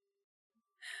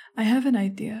 I have an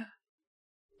idea.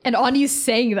 And on you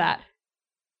saying that,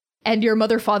 and your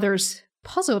mother-father's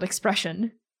puzzled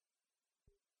expression,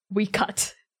 we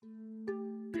cut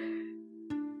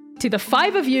to the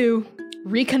 5 of you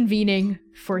reconvening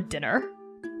for dinner.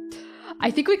 I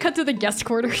think we cut to the guest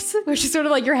quarters, which is sort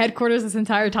of like your headquarters this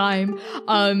entire time.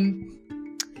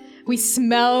 We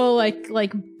smell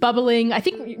like bubbling. I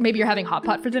think maybe you're having hot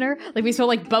pot for dinner. Like we smell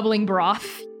like bubbling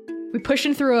broth. We push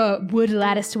in through a wood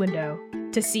latticed window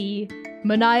to see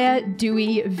Manaya,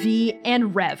 Dewey, V,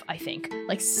 and Rev, I think,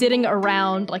 like sitting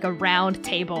around like a round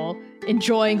table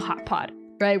enjoying hot pot,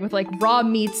 right? With like raw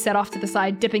meat set off to the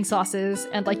side, dipping sauces,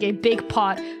 and like a big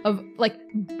pot of like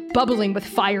bubbling with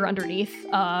fire underneath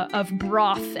of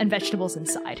broth and vegetables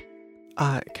inside.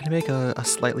 Can I make a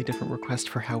slightly different request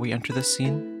for how we enter this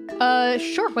scene?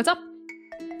 Sure, what's up?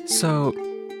 So,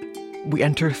 we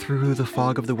enter through the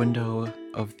fog of the window,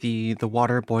 of the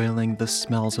water boiling, the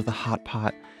smells of the hot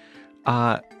pot,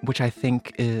 which I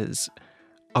think is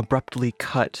abruptly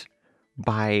cut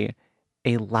by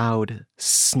a loud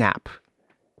snap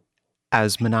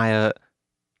as Manaya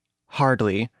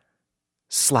hardly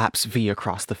slaps V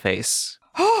across the face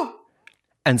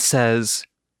and says,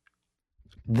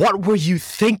 "What were you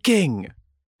thinking?"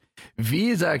 V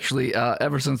is actually,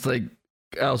 ever since they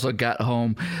also got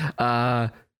home,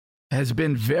 has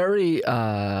been very,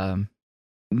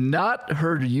 not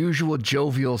her usual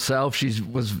jovial self. She's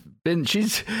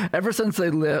ever since they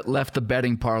left the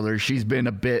betting parlor, she's been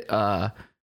a bit,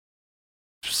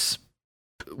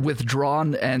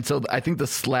 withdrawn. And so I think the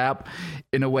slap,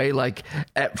 in a way, like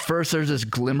at first there's this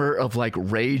glimmer of like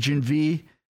rage in V,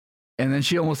 and then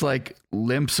she almost like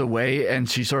limps away and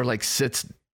she sort of like sits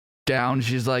down.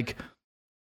 She's like,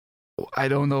 I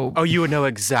don't know. Oh, you know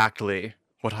exactly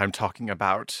what I'm talking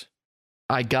about.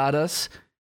 I got us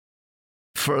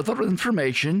further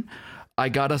information. I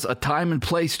got us a time and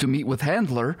place to meet with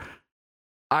Handler.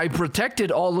 I protected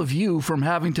all of you from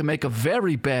having to make a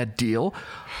very bad deal.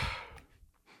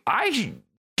 I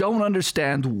don't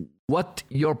understand what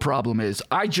your problem is.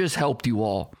 I just helped you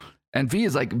all. And V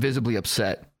is like visibly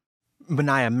upset.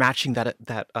 Manaya, matching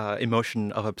that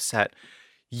emotion of upset,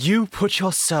 you put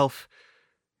yourself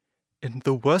in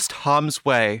the worst harm's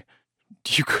way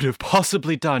you could have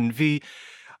possibly done. V,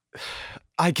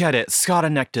 I get it. Skada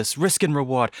Nectus, risk and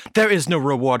reward. There is no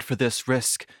reward for this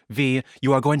risk. V,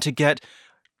 you are going to get...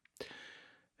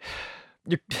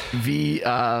 V,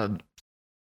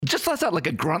 just lets out like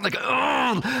a grunt, like,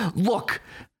 "Ugh, look,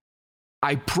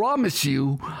 I promise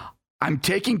you, I'm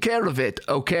taking care of it,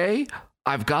 okay?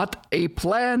 I've got a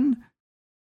plan.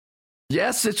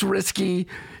 Yes, it's risky.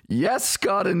 Yes,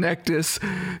 Skada Nectus.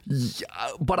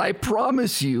 But I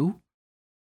promise you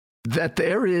that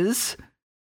there is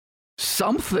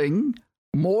something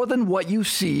more than what you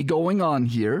see going on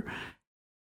here.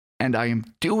 And I am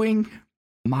doing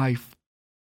my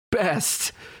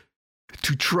best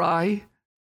to try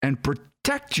and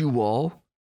protect you all,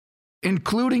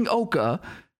 including Oka,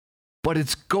 but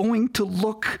it's going to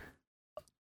look..."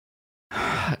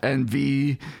 And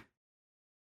V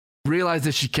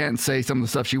realizes she can't say some of the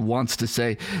stuff she wants to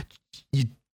say. "You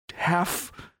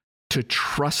have to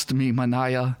trust me,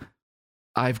 Manaya.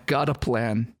 I've got a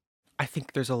plan." I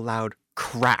think there's a loud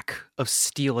crack of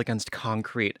steel against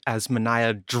concrete as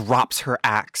Manaya drops her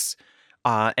axe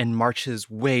and marches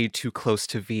way too close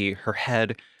to V, her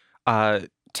head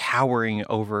towering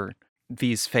over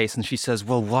V's face, and she says,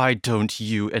 "Well, why don't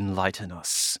you enlighten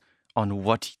us on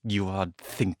what you are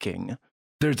thinking?"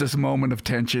 there's this moment of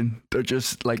tension. They're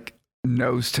just like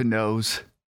nose to nose.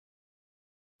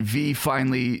 V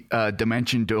finally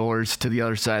dimension doors to the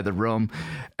other side of the room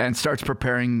and starts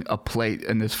preparing a plate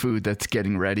and this food that's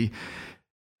getting ready.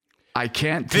 I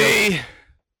can't tell.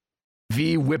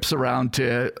 V whips around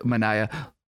to Manaya.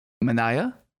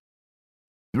 Manaya?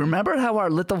 Remember how our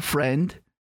little friend,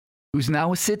 who's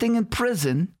now sitting in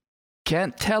prison,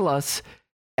 can't tell us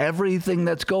everything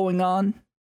that's going on?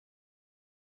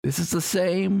 This is the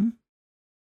same.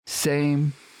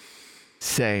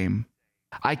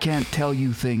 I can't tell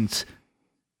you things,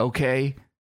 okay?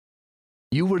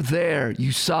 You were there.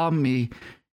 You saw me.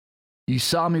 You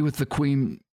saw me with the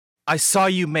queen. I saw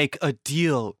you make a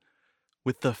deal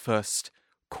with the first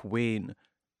queen.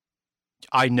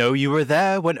 I know you were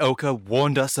there when Oka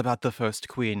warned us about the first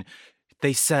queen.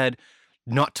 They said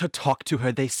not to talk to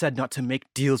her. They said not to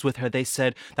make deals with her. They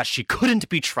said that she couldn't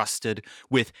be trusted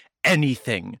with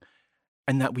anything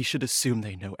and that we should assume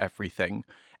they know everything.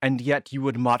 And yet you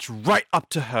would march right up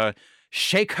to her,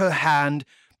 shake her hand,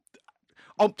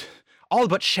 all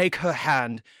but shake her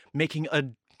hand, making a...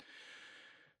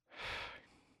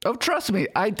 Oh, trust me,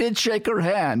 I did shake her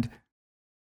hand.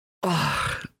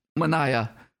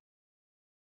 Manaya,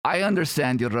 I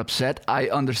understand you're upset. I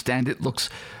understand it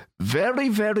looks very,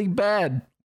 very bad.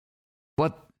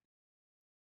 But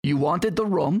you wanted the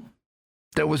room.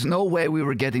 There was no way we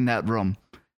were getting that room.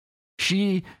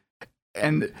 She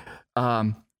and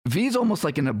V's almost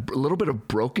like in a little bit of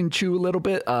broken chew a little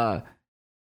bit.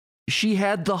 She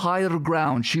had the higher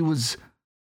ground. She was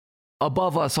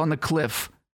above us on the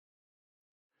cliff.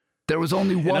 There was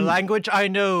only one... In a language I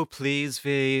know, please,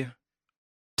 V.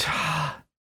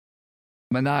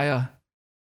 Manaya,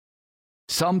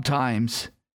 sometimes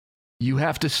you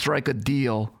have to strike a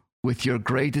deal with your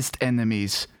greatest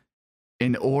enemies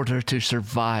in order to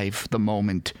survive the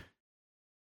moment.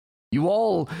 You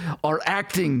all are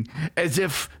acting as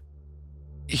if...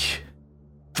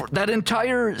 For that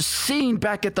entire scene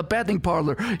back at the betting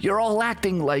parlor, you're all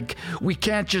acting like we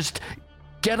can't just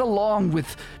get along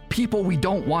with people we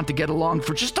don't want to get along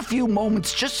for just a few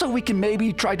moments, just so we can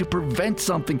maybe try to prevent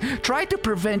something. Try to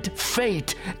prevent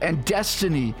fate and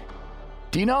destiny.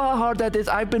 Do you know how hard that is?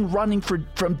 I've been running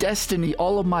from destiny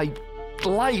all of my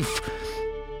life.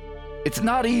 It's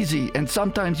not easy, and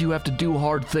sometimes you have to do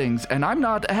hard things, and I'm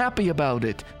not happy about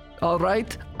it, all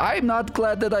right? I'm not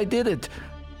glad that I did it,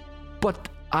 but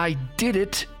I did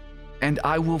it, and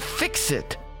I will fix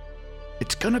it.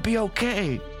 It's gonna be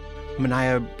okay.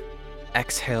 Manaya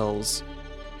exhales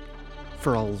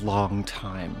for a long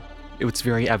time. It was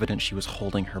very evident she was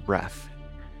holding her breath.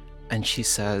 And she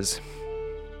says,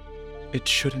 "It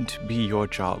shouldn't be your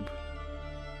job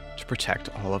to protect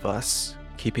all of us.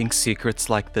 Keeping secrets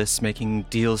like this, making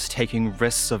deals, taking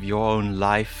risks of your own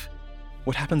life.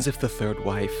 What happens if the third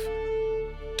wife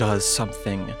does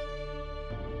something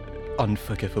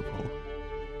unforgivable?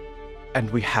 And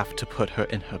we have to put her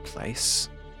in her place.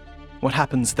 What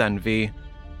happens then, V?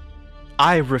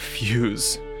 I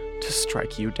refuse to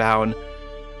strike you down.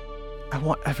 I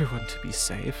want everyone to be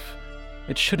safe.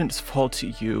 It shouldn't fall to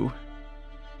you.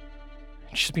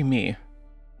 It should be me."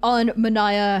 On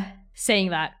Manaya saying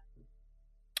that,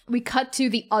 we cut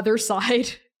to the other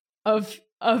side of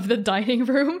the dining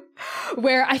room,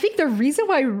 where I think the reason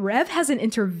why Rev hasn't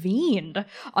intervened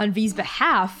on V's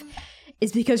behalf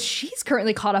is because she's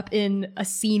currently caught up in a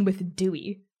scene with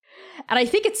Dewey. And I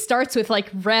think it starts with like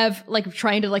Rev like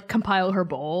trying to like compile her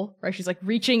bowl, right? She's like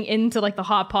reaching into like the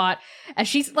hot pot and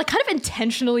she's like kind of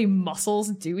intentionally muscles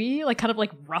Dewey, like kind of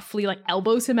like roughly like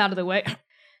elbows him out of the way.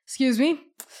 Excuse me.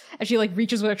 And she like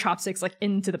reaches with her chopsticks like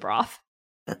into the broth.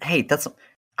 Hey,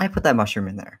 I put that mushroom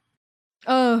in there.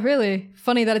 Oh, really?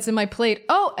 Funny that it's in my plate.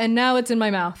 Oh, and now it's in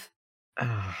my mouth.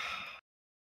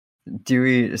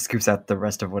 Dewey scoops out the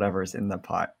rest of whatever's in the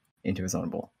pot into his own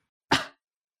bowl.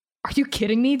 Are you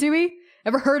kidding me, Dewey?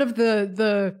 Ever heard of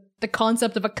the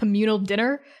concept of a communal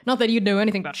dinner? Not that you'd know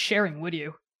anything about sharing, would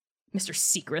you, Mr.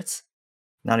 Secrets?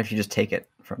 Not if you just take it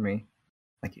from me,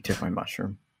 like you took my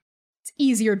mushroom. It's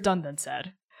easier done than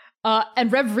said.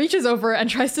 And Rev reaches over and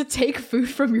tries to take food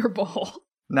from your bowl.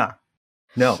 Nah.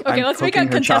 No, okay, I'm let's make a her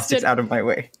chopsticks contested out of my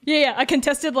way. Yeah, a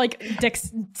contested like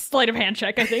sleight of hand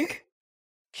check, I think.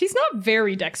 She's not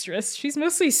very dexterous. She's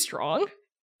mostly strong.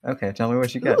 Okay, tell me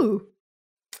what you get. Ooh.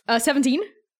 17.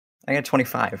 I got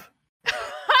 25.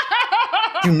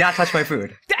 Do not touch my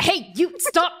food. Hey, you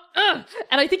stop. Ugh.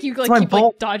 And I think you like keep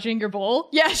like dodging your bowl.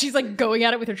 Yeah, she's like going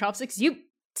at it with her chopsticks. You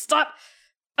stop.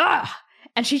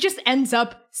 And she just ends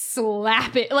up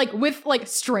slapping, like with like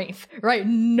strength, right?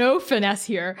 No finesse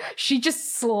here. She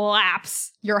just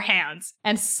slaps your hands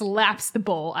and slaps the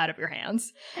bowl out of your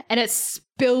hands. And it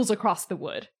spills across the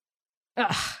wood.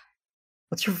 Ugh.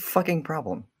 What's your fucking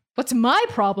problem? What's my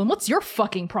problem? What's your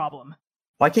fucking problem?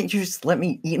 Why can't you just let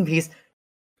me eat in peace?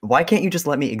 Why can't you just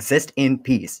let me exist in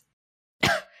peace?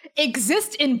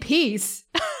 Exist in peace?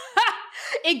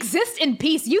 Exist in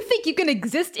peace? You think you can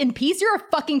exist in peace? You're a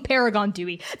fucking paragon,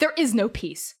 Dewey. There is no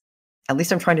peace. At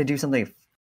least I'm trying to do something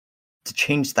to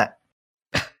change that.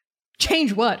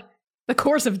 Change what? The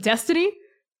course of destiny?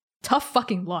 Tough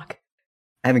fucking luck.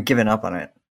 I haven't given up on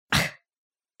it.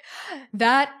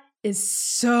 That is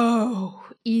so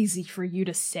easy for you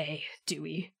to say,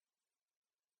 Dewey.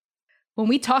 When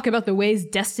we talk about the ways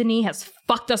destiny has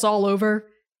fucked us all over,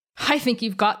 I think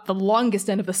you've got the longest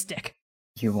end of the stick.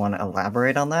 You want to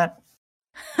elaborate on that?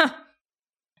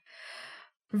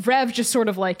 Rev just sort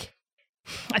of like,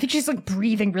 I think she's like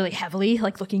breathing really heavily,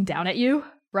 like looking down at you,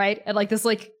 right? And like this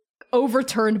like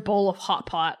overturned bowl of hot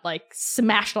pot like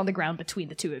smashed on the ground between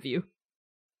the two of you.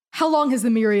 How long has the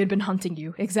Myriad been hunting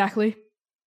you, exactly?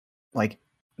 Like,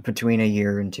 between a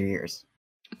year and 2 years.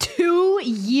 2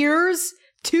 years?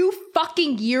 2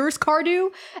 fucking years, Cardew?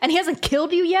 And he hasn't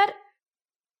killed you yet?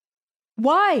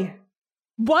 Why?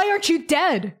 Why aren't you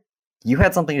dead? You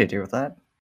had something to do with that?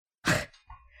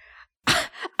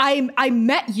 I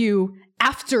met you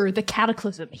after the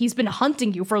cataclysm. He's been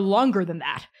hunting you for longer than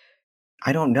that.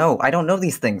 I don't know. I don't know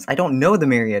these things. I don't know the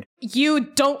Myriad. You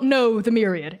don't know the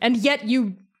Myriad, and yet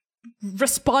you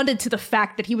responded to the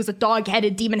fact that he was a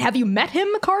dog-headed demon. Have you met him,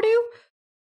 Cardew?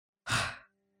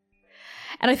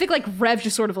 And I think like Rev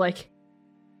just sort of like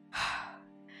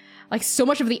so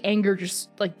much of the anger just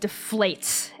like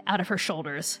deflates out of her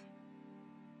shoulders.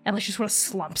 And like she sort of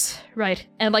slumps, right?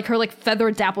 And like her like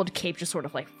feather dappled cape just sort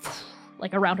of like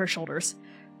around her shoulders.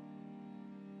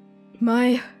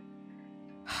 My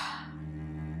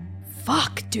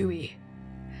fuck, Dewey.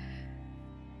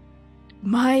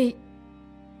 My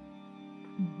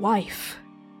wife.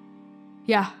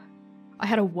 Yeah, I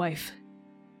had a wife.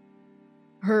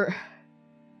 Her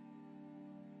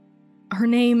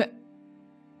name,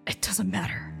 it doesn't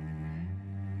matter.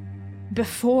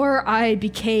 Before I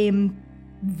became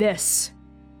this,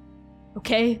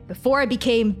 okay? Before I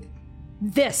became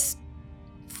this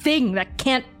thing that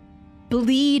can't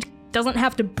bleed, doesn't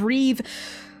have to breathe,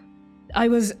 I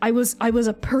was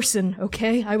a person,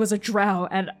 okay? I was a drow,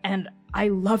 and I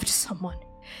loved someone,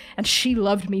 and she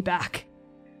loved me back.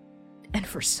 And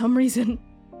for some reason,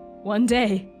 one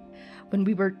day, when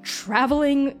we were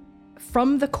traveling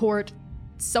from the court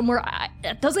somewhere,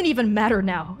 it doesn't even matter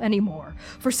now anymore,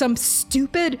 for some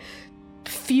stupid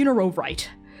funeral rite,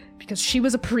 because she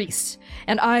was a priest,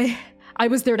 and I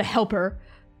was there to help her,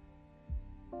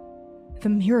 the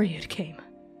Myriad came.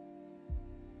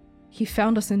 He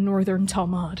found us in northern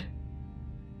Talmud,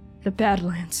 the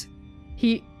Badlands.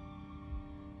 He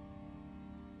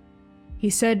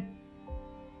said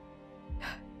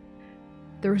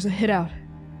there was a hideout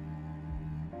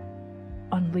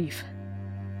on Leaf,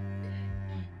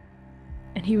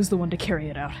 and he was the one to carry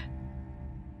it out.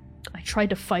 I tried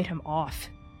to fight him off,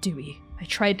 Dewey. I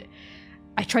tried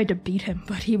to beat him,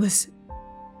 but he was...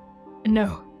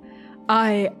 No.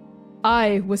 I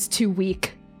was too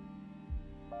weak.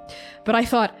 But I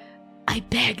thought, I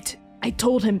begged. I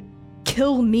told him,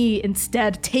 kill me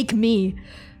instead, take me.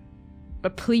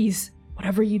 But please,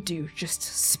 whatever you do, just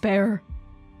spare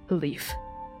the Leaf.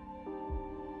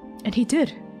 And he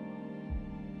did.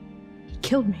 He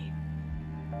killed me.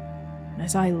 And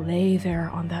as I lay there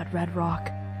on that red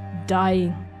rock,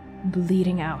 dying,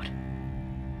 bleeding out,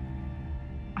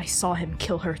 I saw him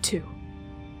kill her too.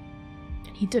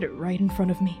 And he did it right in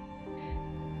front of me,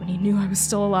 when he knew I was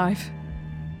still alive.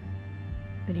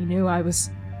 And he knew I was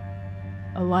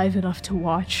alive enough to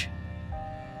watch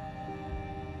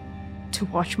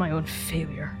my own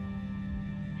failure.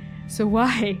 So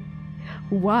why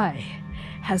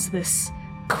has this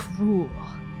cruel,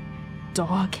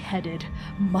 dog-headed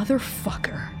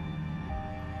motherfucker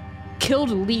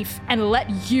killed Leaf and let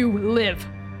you live?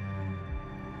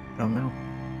 I don't know.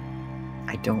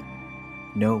 I don't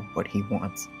know what he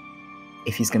wants.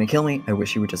 If he's gonna kill me, I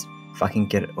wish he would just fucking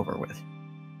get it over with.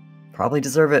 Probably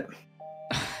deserve it.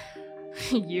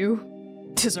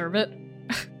 You deserve it.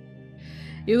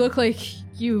 You look like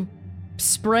you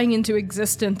sprang into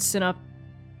existence in a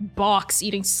box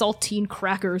eating saltine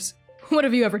crackers. What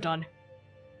have you ever done?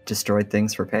 Destroyed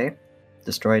things for pay?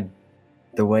 Destroyed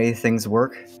the way things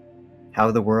work?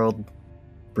 How the world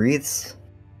breathes?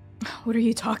 What are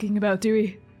you talking about,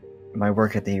 Dewey? My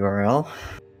work at the URL?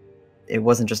 it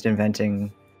wasn't just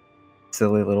inventing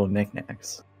silly little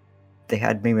knickknacks. They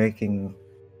had me making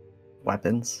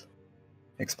weapons,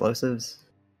 explosives,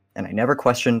 and I never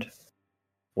questioned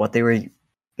what they were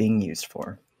being used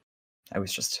for. I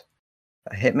was just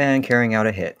a hitman carrying out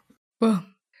a hit. Well,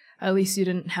 at least you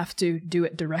didn't have to do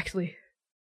it directly.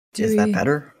 Is that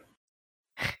better?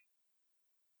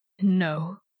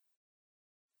 No.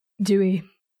 Dewey,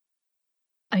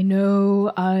 I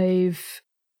know I've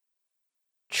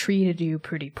treated you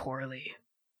pretty poorly.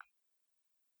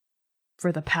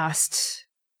 For the past,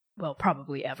 well,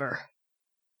 probably ever.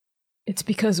 It's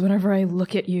because whenever I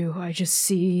look at you, I just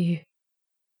see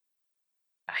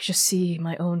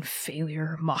my own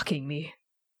failure mocking me.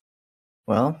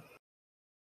 Well,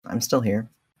 I'm still here.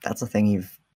 That's a thing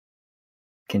you've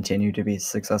continued to be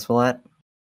successful at.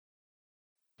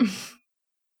 It's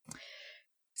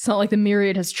not like the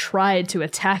Myriad has tried to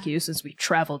attack you since we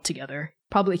traveled together.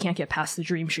 Probably can't get past the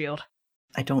Dream Shield.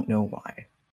 I don't know why.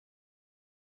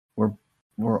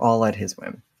 We're all at his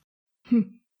whim.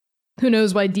 Who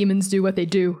knows why demons do what they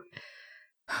do?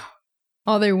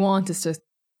 All they want is to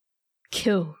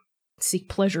kill, seek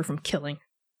pleasure from killing.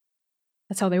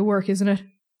 That's how they work, isn't it?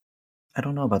 I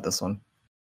don't know about this one.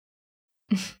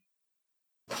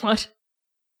 What?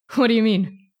 What do you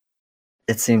mean?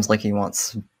 It seems like he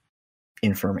wants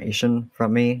information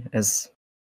from me, as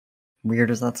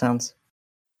weird as that sounds.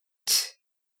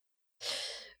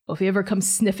 Well, if he ever comes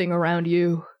sniffing around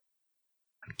you,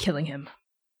 I'm killing him.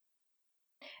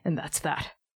 And that's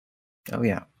that. Oh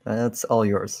yeah, that's all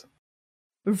yours.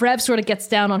 Rev sort of gets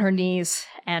down on her knees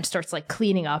and starts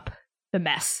cleaning up the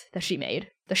mess that she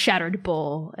made. The shattered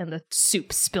bowl and the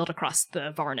soup spilled across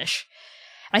the varnish.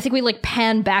 I think we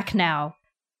pan back now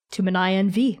to Manaya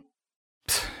and V.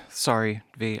 Sorry,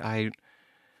 V. I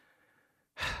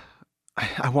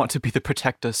want to be the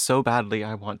protector so badly.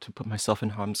 I want to put myself in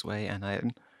harm's way,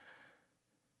 and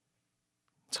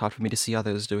it's hard for me to see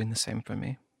others doing the same for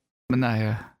me.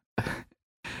 Manaya,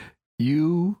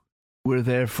 you were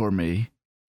there for me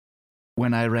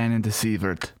when I ran into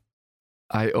Sievert.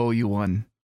 I owe you one.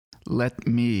 Let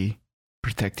me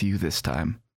protect you this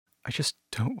time. I just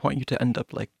don't want you to end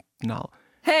up like Nal.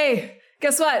 Hey,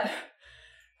 guess what?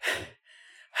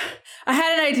 I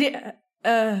had an idea.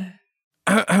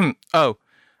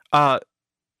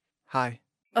 Hi.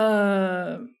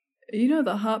 You know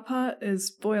the hot pot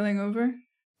is boiling over?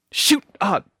 Shoot!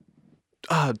 And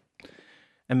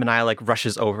Manaya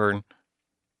rushes over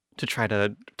to try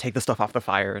to take the stuff off the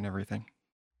fire and everything.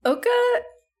 Oka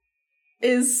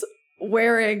is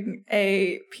wearing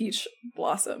a peach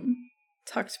blossom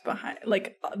tucked behind,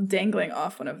 dangling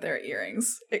off one of their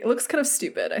earrings. It looks kind of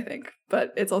stupid, I think,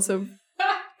 but it's also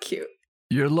cute.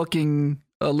 You're looking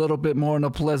a little bit more in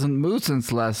a pleasant mood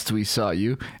since last we saw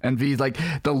you. And V's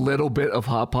the little bit of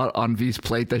hot pot on V's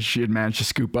plate that she had managed to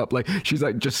scoop up, she's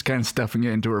just kind of stuffing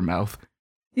it into her mouth.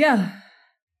 Yeah,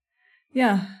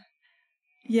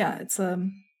 it's a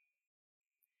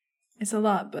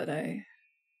lot, but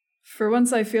for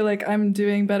once I feel like I'm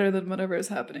doing better than whatever is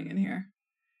happening in here.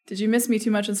 Did you miss me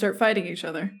too much and start fighting each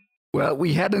other? Well,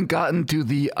 we hadn't gotten to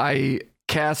the I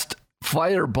cast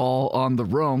fireball on the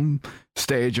room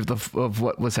stage of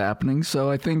what was happening, so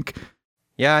I think...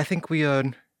 Yeah, I think we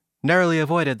narrowly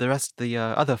avoided the rest of the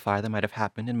other fire that might have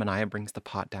happened, and Manaya brings the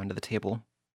pot down to the table.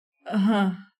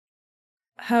 Uh-huh.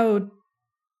 How...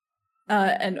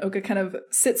 and Oka kind of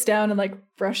sits down and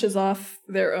brushes off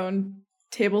their own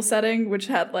table setting, which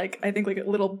had I think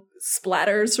little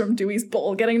splatters from Dewey's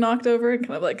bowl getting knocked over, and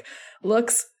kind of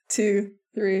looks 2,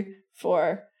 3,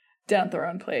 4 down their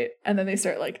own plate, and then they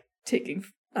start taking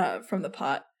from the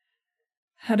pot.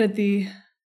 How did the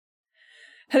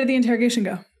interrogation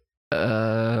go?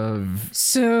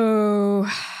 So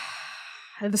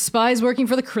the spy's working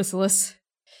for the Chrysalis.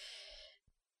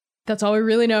 That's all we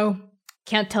really know.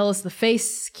 Can't tell us the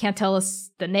face, can't tell us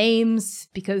the names,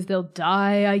 because they'll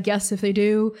die, I guess, if they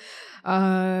do.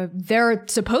 They're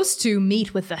supposed to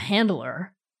meet with the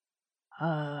handler,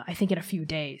 I think in a few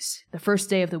days. The first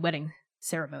day of the wedding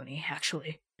ceremony,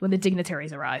 actually, when the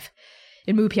dignitaries arrive,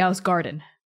 in Mu Piao's garden.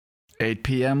 8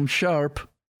 p.m. sharp.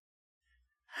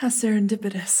 How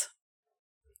serendipitous.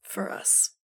 For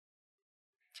us.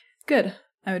 Good.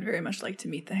 I would very much like to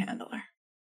meet the handler.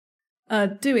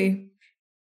 Dewey,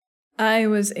 I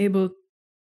was able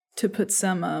to put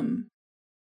some,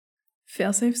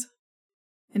 failsafes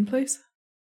in place.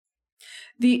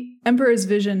 The Emperor's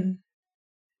vision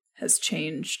has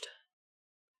changed.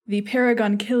 The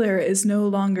Paragon Killer is no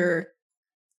longer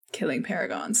killing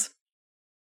Paragons.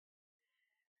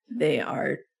 They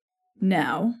are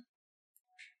now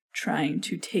trying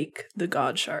to take the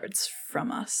God Shards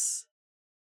from us.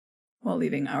 while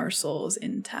leaving our souls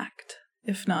intact,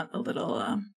 if not a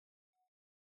little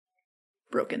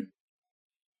broken.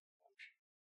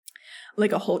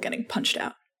 Like a hole getting punched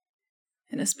out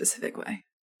in a specific way.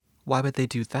 Why would they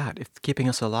do that if keeping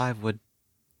us alive would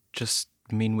just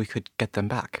mean we could get them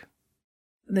back?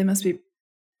 They must be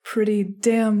pretty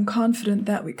damn confident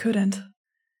that we couldn't.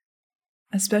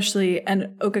 Especially,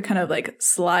 and Oka kind of like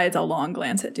slides a long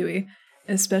glance at Dewey,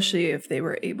 especially if they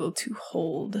were able to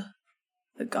hold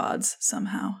the gods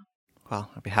somehow.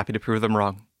 Well, I'd be happy to prove them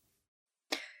wrong.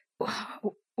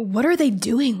 What are they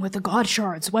doing with the god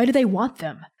shards? Why do they want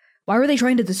them? Why were they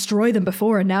trying to destroy them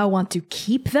before and now want to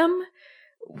keep them?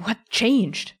 What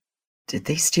changed? Did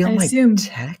they steal I my assume-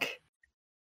 tech?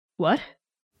 What?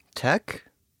 Tech?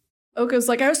 Oka's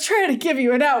like, I was trying to give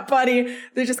you an out, buddy.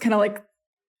 They just kind of like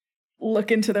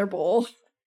look into their bowl.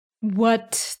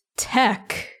 What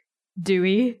tech,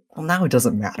 Dewey? Well, now it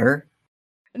doesn't matter.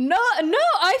 No,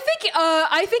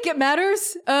 I think it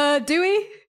matters, Dewey.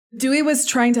 Dewey was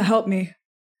trying to help me,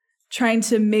 trying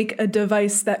to make a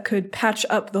device that could patch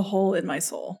up the hole in my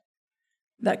soul,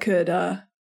 that could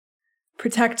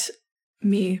protect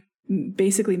me,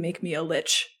 basically make me a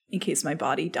lich in case my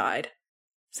body died,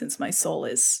 since my soul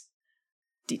is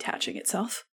detaching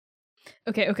itself.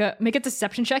 Okay, make a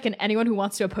deception check, and anyone who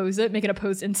wants to oppose it, make an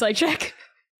opposed insight check.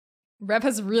 Rev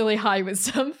has really high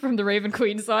wisdom from the Raven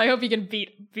Queen, so I hope he can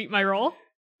beat my roll.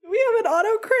 We have an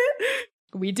auto crit.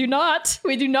 We do not.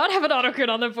 We do not have an auto crit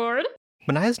on the board.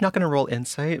 Manaya's not going to roll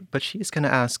insight, but she's going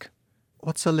to ask,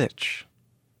 what's a lich?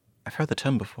 I've heard the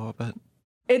term before, but...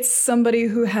 It's somebody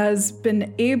who has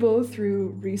been able,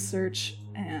 through research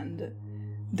and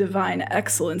divine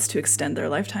excellence, to extend their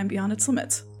lifetime beyond its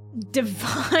limits.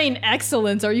 Divine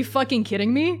excellence? Are you fucking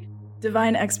kidding me?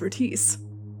 Divine expertise.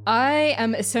 I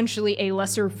am essentially a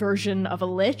lesser version of a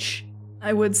lich.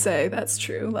 I would say that's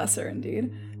true. Lesser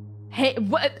indeed. Hey,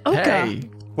 what? Oka. Hey,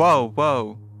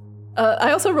 Whoa.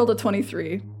 I also rolled a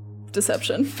 23.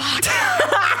 Deception. Fuck.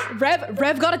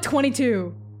 Rev got a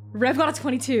 22. Rev got a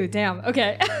 22. Damn.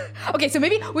 Okay. Okay, so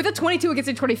maybe with a 22 against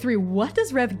a 23, what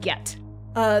does Rev get?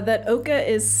 That Oka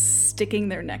is sticking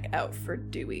their neck out for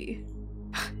Dewey.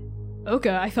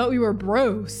 Oka, I thought we were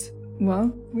bros.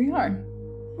 Well, we are.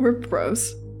 We're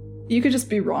bros. You could just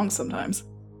be wrong sometimes.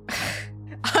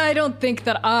 I don't think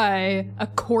that I, a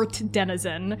court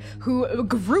denizen who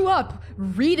grew up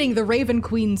reading the Raven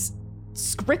Queen's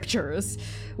scriptures,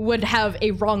 would have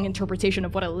a wrong interpretation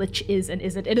of what a lich is and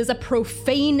isn't. It is a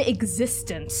profane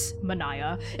existence,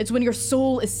 Manaya. It's when your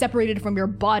soul is separated from your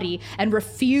body and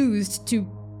refused to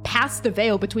pass the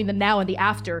veil between the now and the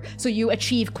after, so you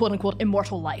achieve quote-unquote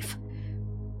immortal life.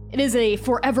 It is a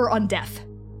forever undeath.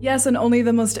 Yes, and only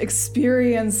the most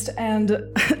experienced and,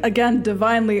 again,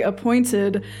 divinely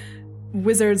appointed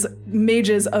wizards,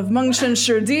 mages of Mungshan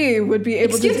Shirdi would be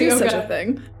able Excuse to do me, such Oka. a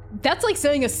thing. That's like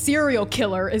saying a serial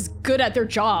killer is good at their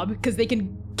job because they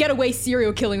can get away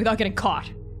serial killing without getting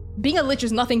caught. Being a lich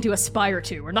is nothing to aspire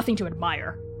to or nothing to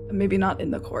admire. Maybe not in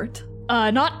the court.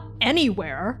 Not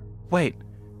anywhere. Wait.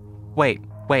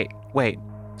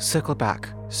 Circle back.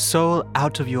 Soul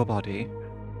out of your body.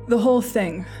 The whole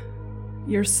thing.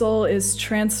 Your soul is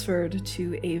transferred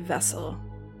to a vessel,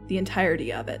 the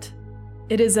entirety of it.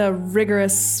 It is a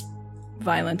rigorous,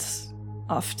 violent,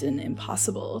 often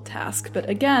impossible task, but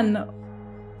again,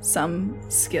 some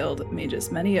skilled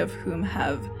mages, many of whom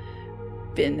have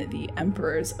been the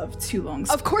emperors of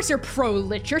Tulong's. Of course you're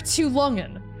pro-lich, you're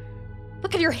Tulungan.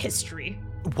 Look at your history.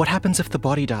 What happens if the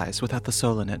body dies without the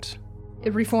soul in it?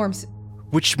 It reforms.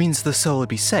 Which means the soul would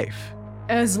be safe.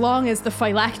 As long as the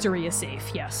phylactery is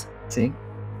safe, yes. See?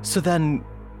 So then,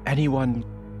 anyone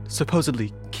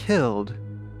supposedly killed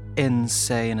in,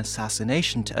 say, an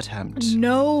assassination attempt.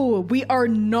 No, we are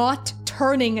not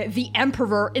turning the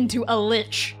Emperor into a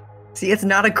lich. See, it's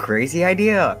not a crazy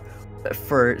idea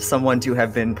for someone to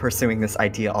have been pursuing this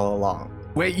idea all along.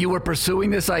 wait, you were pursuing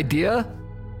this idea?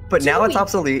 But now it's Joey.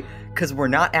 obsolete because we're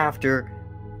not after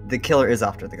the killer is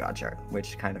after the god shard,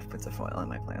 which kind of puts a foil in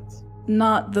my plans.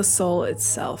 Not the soul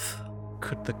itself.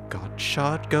 Could the god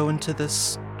shard go into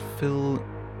this Phil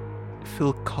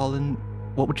Collin?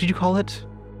 What would you call it?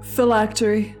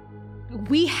 Phylactery.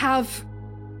 We have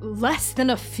less than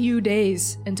a few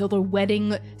days until the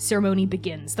wedding ceremony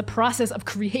begins. The process of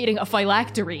creating a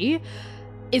phylactery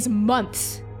is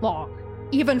months long.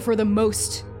 Even for the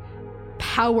most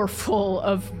powerful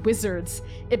of wizards,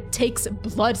 it takes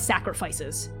blood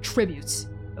sacrifices, tributes,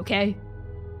 okay?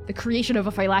 The creation of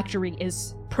a phylactery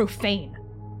is profane.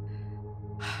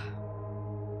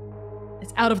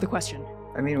 It's out of the question.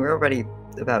 I mean, we're already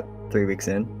about 3 weeks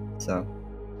in, so.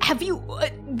 Have you,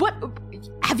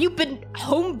 Have you been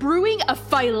homebrewing a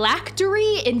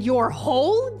phylactery in your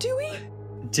hole, Dewey?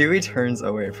 Dewey turns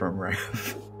away from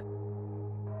Rev.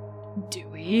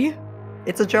 Dewey?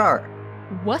 It's a jar.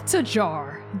 What's a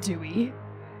jar, Dewey?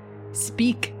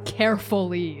 Speak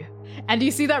carefully. And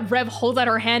you see that Rev holds out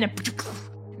her hand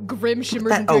and Grim shimmers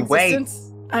that into away.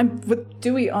 existence. I'm with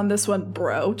Dewey on this one,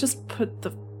 bro. Just put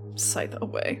the scythe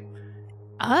away.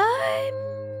 I'm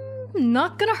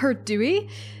not gonna hurt Dewey.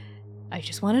 I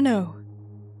just want to know.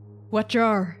 What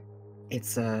jar?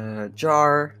 It's a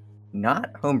jar,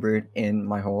 not homebrewed in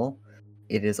my hole.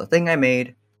 It is a thing I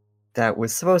made that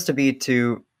was supposed to be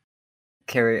to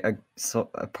carry a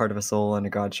part of a soul and a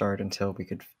god shard until we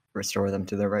could restore them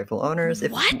to their rightful owners.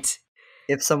 What?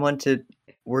 If someone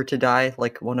were to die,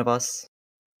 like one of us.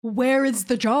 Where is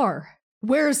the jar?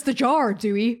 Where's the jar,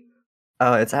 Dewey?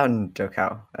 It's out in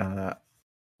Dokao.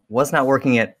 Was not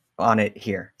working on it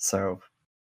here, so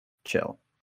chill.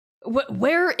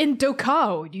 Where in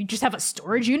Dokao? You just have a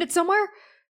storage unit somewhere?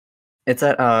 It's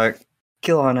at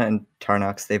Kilohana and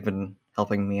Tarnox. They've been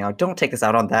helping me out. Don't take this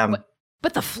out on them.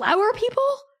 But the flower people?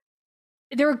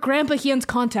 They're Grandpa Hyun's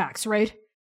contacts, right?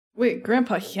 Wait,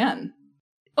 Grandpa Hyun?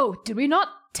 Oh, did we not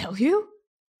tell you?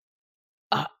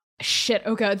 Shit,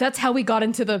 okay, that's how we got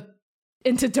into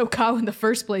Dokao in the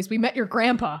first place. We met your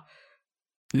grandpa.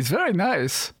 He's very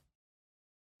nice.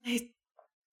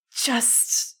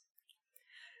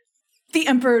 The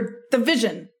Emperor, the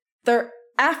Vision. They're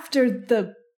after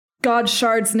the God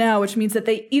Shards now, which means that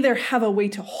they either have a way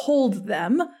to hold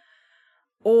them,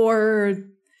 or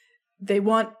they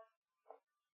want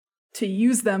to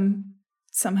use them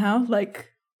somehow,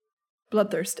 like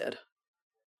Bloodthirst did.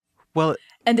 Well,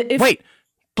 And if wait!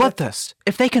 Bloodthirst!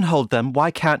 If they can hold them, why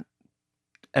can't...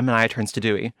 And Manaya turns to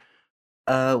Dewey.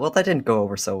 Well, that didn't go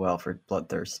over so well for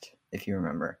Bloodthirst, if you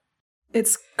remember.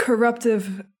 it's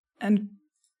corruptive and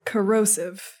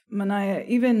corrosive, Manaya,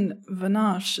 even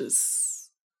Vanache is...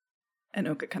 And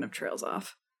Oka kind of trails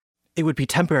off. It would be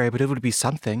temporary, but it would be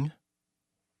something.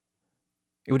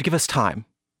 It would give us time,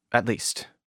 at least.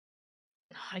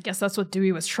 I guess that's what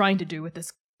Dewey was trying to do with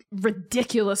this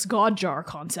ridiculous god jar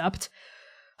concept.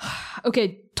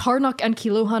 Okay, Tarnok and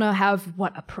Kilohana have,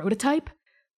 what, a prototype?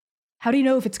 How do you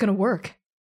know if it's gonna work?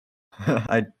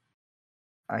 I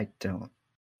don't.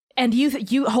 And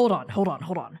you hold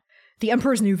on. The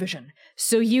Emperor's New Vision.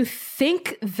 So you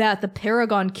think that the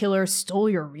Paragon Killer stole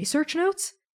your research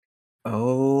notes?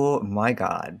 Oh my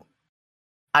god.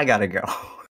 I gotta go.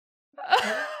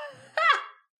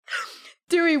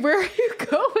 Dewey, where are you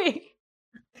going?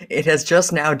 It has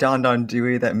just now dawned on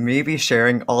Dewey that maybe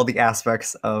sharing all the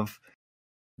aspects of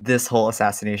this whole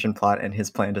assassination plot and his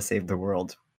plan to save the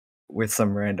world with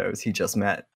some randos he just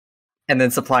met, and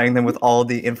then supplying them with all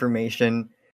the information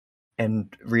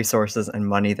and resources and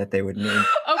money that they would need.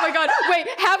 Oh my god, wait,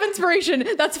 have inspiration.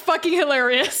 That's fucking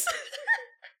hilarious.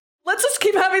 Let's just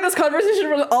keep having this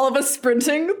conversation with all of us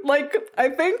sprinting, like, I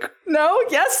think? No?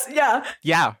 Yes? Yeah.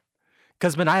 Yeah.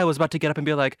 Because Manaya was about to get up and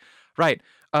be like, right,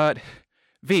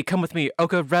 V, come with me.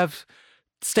 Oka, Rev,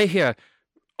 stay here.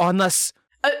 Unless...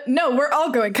 No, we're all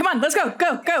going. Come on, let's go.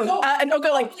 And Oka,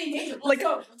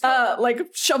 like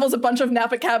shovels a bunch of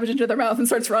Napa cabbage into their mouth and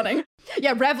starts running.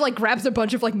 Yeah, Rev like grabs a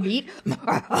bunch of like meat and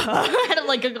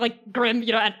like Grim,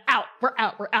 and we're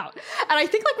out. And I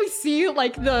think like we see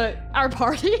like our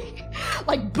party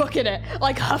like booking it,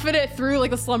 like huffing it through like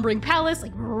the slumbering palace,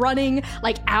 like running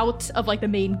like out of like the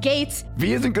main gates.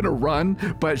 V isn't gonna run,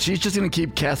 but she's just gonna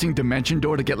keep casting Dimension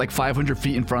Door to get like 500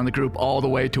 feet in front of the group all the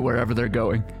way to wherever they're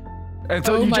going. And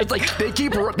so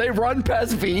they run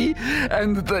past V,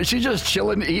 and she's just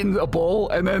chilling, eating a bowl,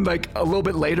 and then like a little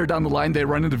bit later down the line, they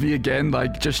run into V again,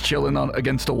 like just chilling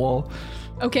against a wall.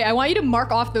 Okay, I want you to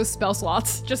mark off those spell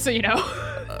slots, just so you know.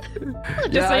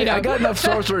 I got enough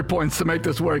sorcery points to make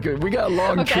this work. We got a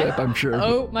long trip, I'm sure.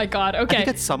 Oh my god, okay. I think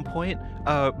at some point,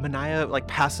 Manaya like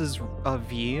passes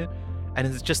V, and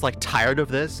is just like tired of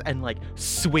this, and like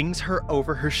swings her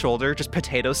over her shoulder, just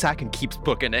potato sack, and keeps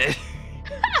booking it.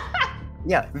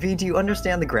 Yeah, V, do you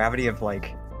understand the gravity of,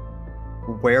 like,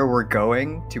 where we're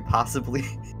going to possibly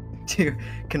to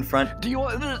confront? Do you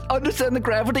understand the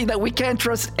gravity that we can't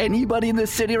trust anybody in this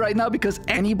city right now because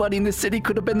anybody in this city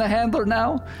could have been the handler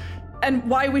now? And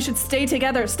why we should stay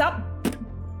together. Stop.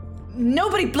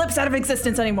 Nobody blips out of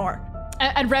existence anymore.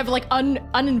 And Rev like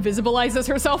uninvisibilizes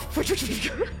herself.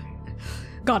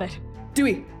 Got it.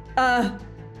 Dewey,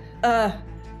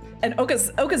 and Oka's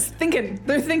thinking.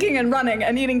 They're thinking and running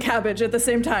and eating cabbage at the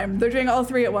same time. They're doing all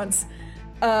three at once.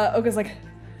 Oka's like,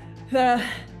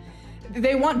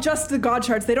 they want just the god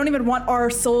shards. They don't even want our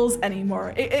souls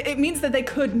anymore. It means that they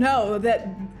could know that...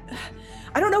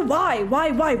 I don't know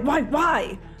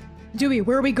why? Dewey,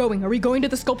 where are we going? Are we going to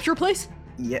the sculpture place?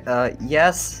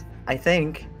 Yes, I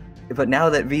think. But now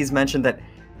that V's mentioned that,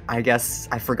 I guess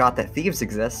I forgot that thieves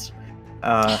exist.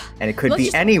 And it could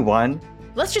be anyone.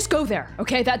 Let's just go there,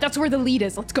 okay? That's where the lead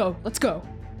is. Let's go.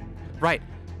 Right.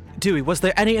 Dewey, was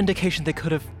there any indication they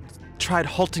could have tried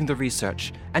halting the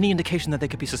research? Any indication that they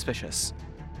could be suspicious?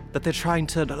 That they're trying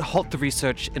to halt the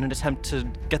research in an attempt to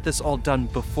get this all done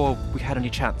before we had any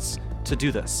chance to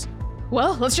do this?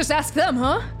 Well, let's just ask them,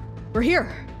 huh? We're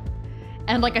here.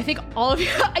 And I think all of you,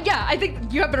 I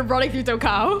think you have been running through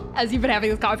Tokao as you've been having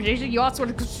this conversation. You all sort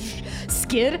of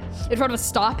skid in front of a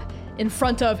stop in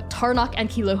front of Tarnok and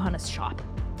Kilohana's shop.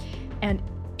 And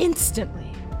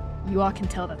instantly, you all can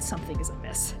tell that something is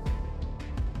amiss.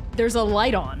 There's a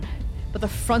light on, but the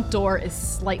front door is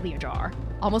slightly ajar,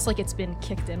 almost like it's been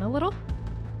kicked in a little.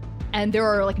 And there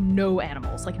are no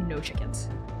animals, no chickens.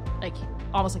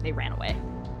 Almost like they ran away.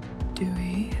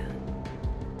 Dewey,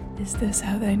 is this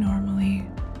how they normally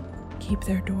keep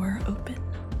their door open?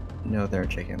 No, they're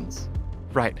chickens.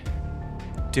 Right.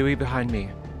 Dewey behind me.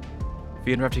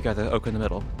 V and Rev together, Oka in the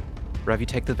middle. Rev, you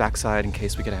take the backside in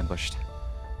case we get ambushed.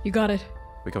 You got it.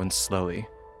 We go in slowly,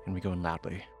 and we go in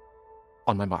loudly.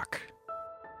 On my mark.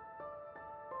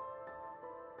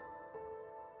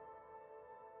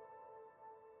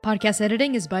 Podcast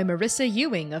editing is by Marissa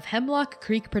Ewing of Hemlock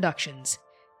Creek Productions.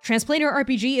 Transplanar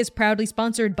RPG is proudly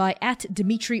sponsored by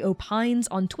 @DimitriOpines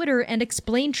on Twitter and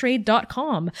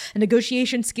ExplainTrade.com, a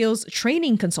negotiation skills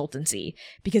training consultancy,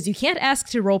 because you can't ask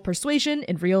to roll persuasion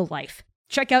in real life.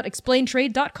 Check out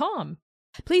ExplainTrade.com.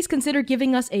 Please consider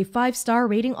giving us a 5-star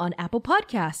rating on Apple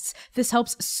Podcasts. This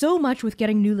helps so much with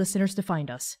getting new listeners to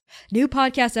find us. New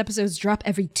podcast episodes drop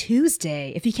every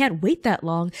Tuesday. If you can't wait that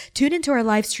long, tune into our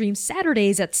live stream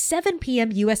Saturdays at 7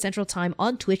 p.m. US Central Time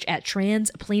on Twitch at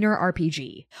Transplanar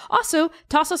RPG. Also,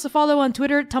 toss us a follow on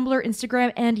Twitter, Tumblr,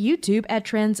 Instagram, and YouTube at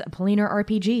Transplanar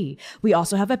RPG. We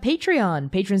also have a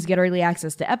Patreon. Patrons get early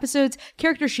access to episodes,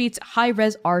 character sheets,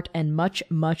 high-res art, and much,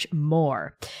 much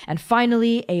more. And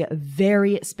finally, a very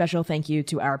special thank you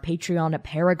to our Patreon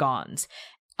paragons: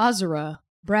 Azura,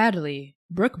 Bradley,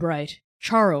 Brooke Bright,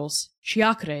 Charles,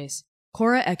 Chiacres,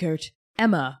 Cora Eckert,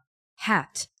 Emma,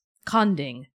 Hat,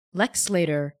 Conding, Lex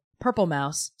Slater, Purple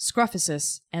Mouse,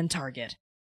 Scruffusus, and Target.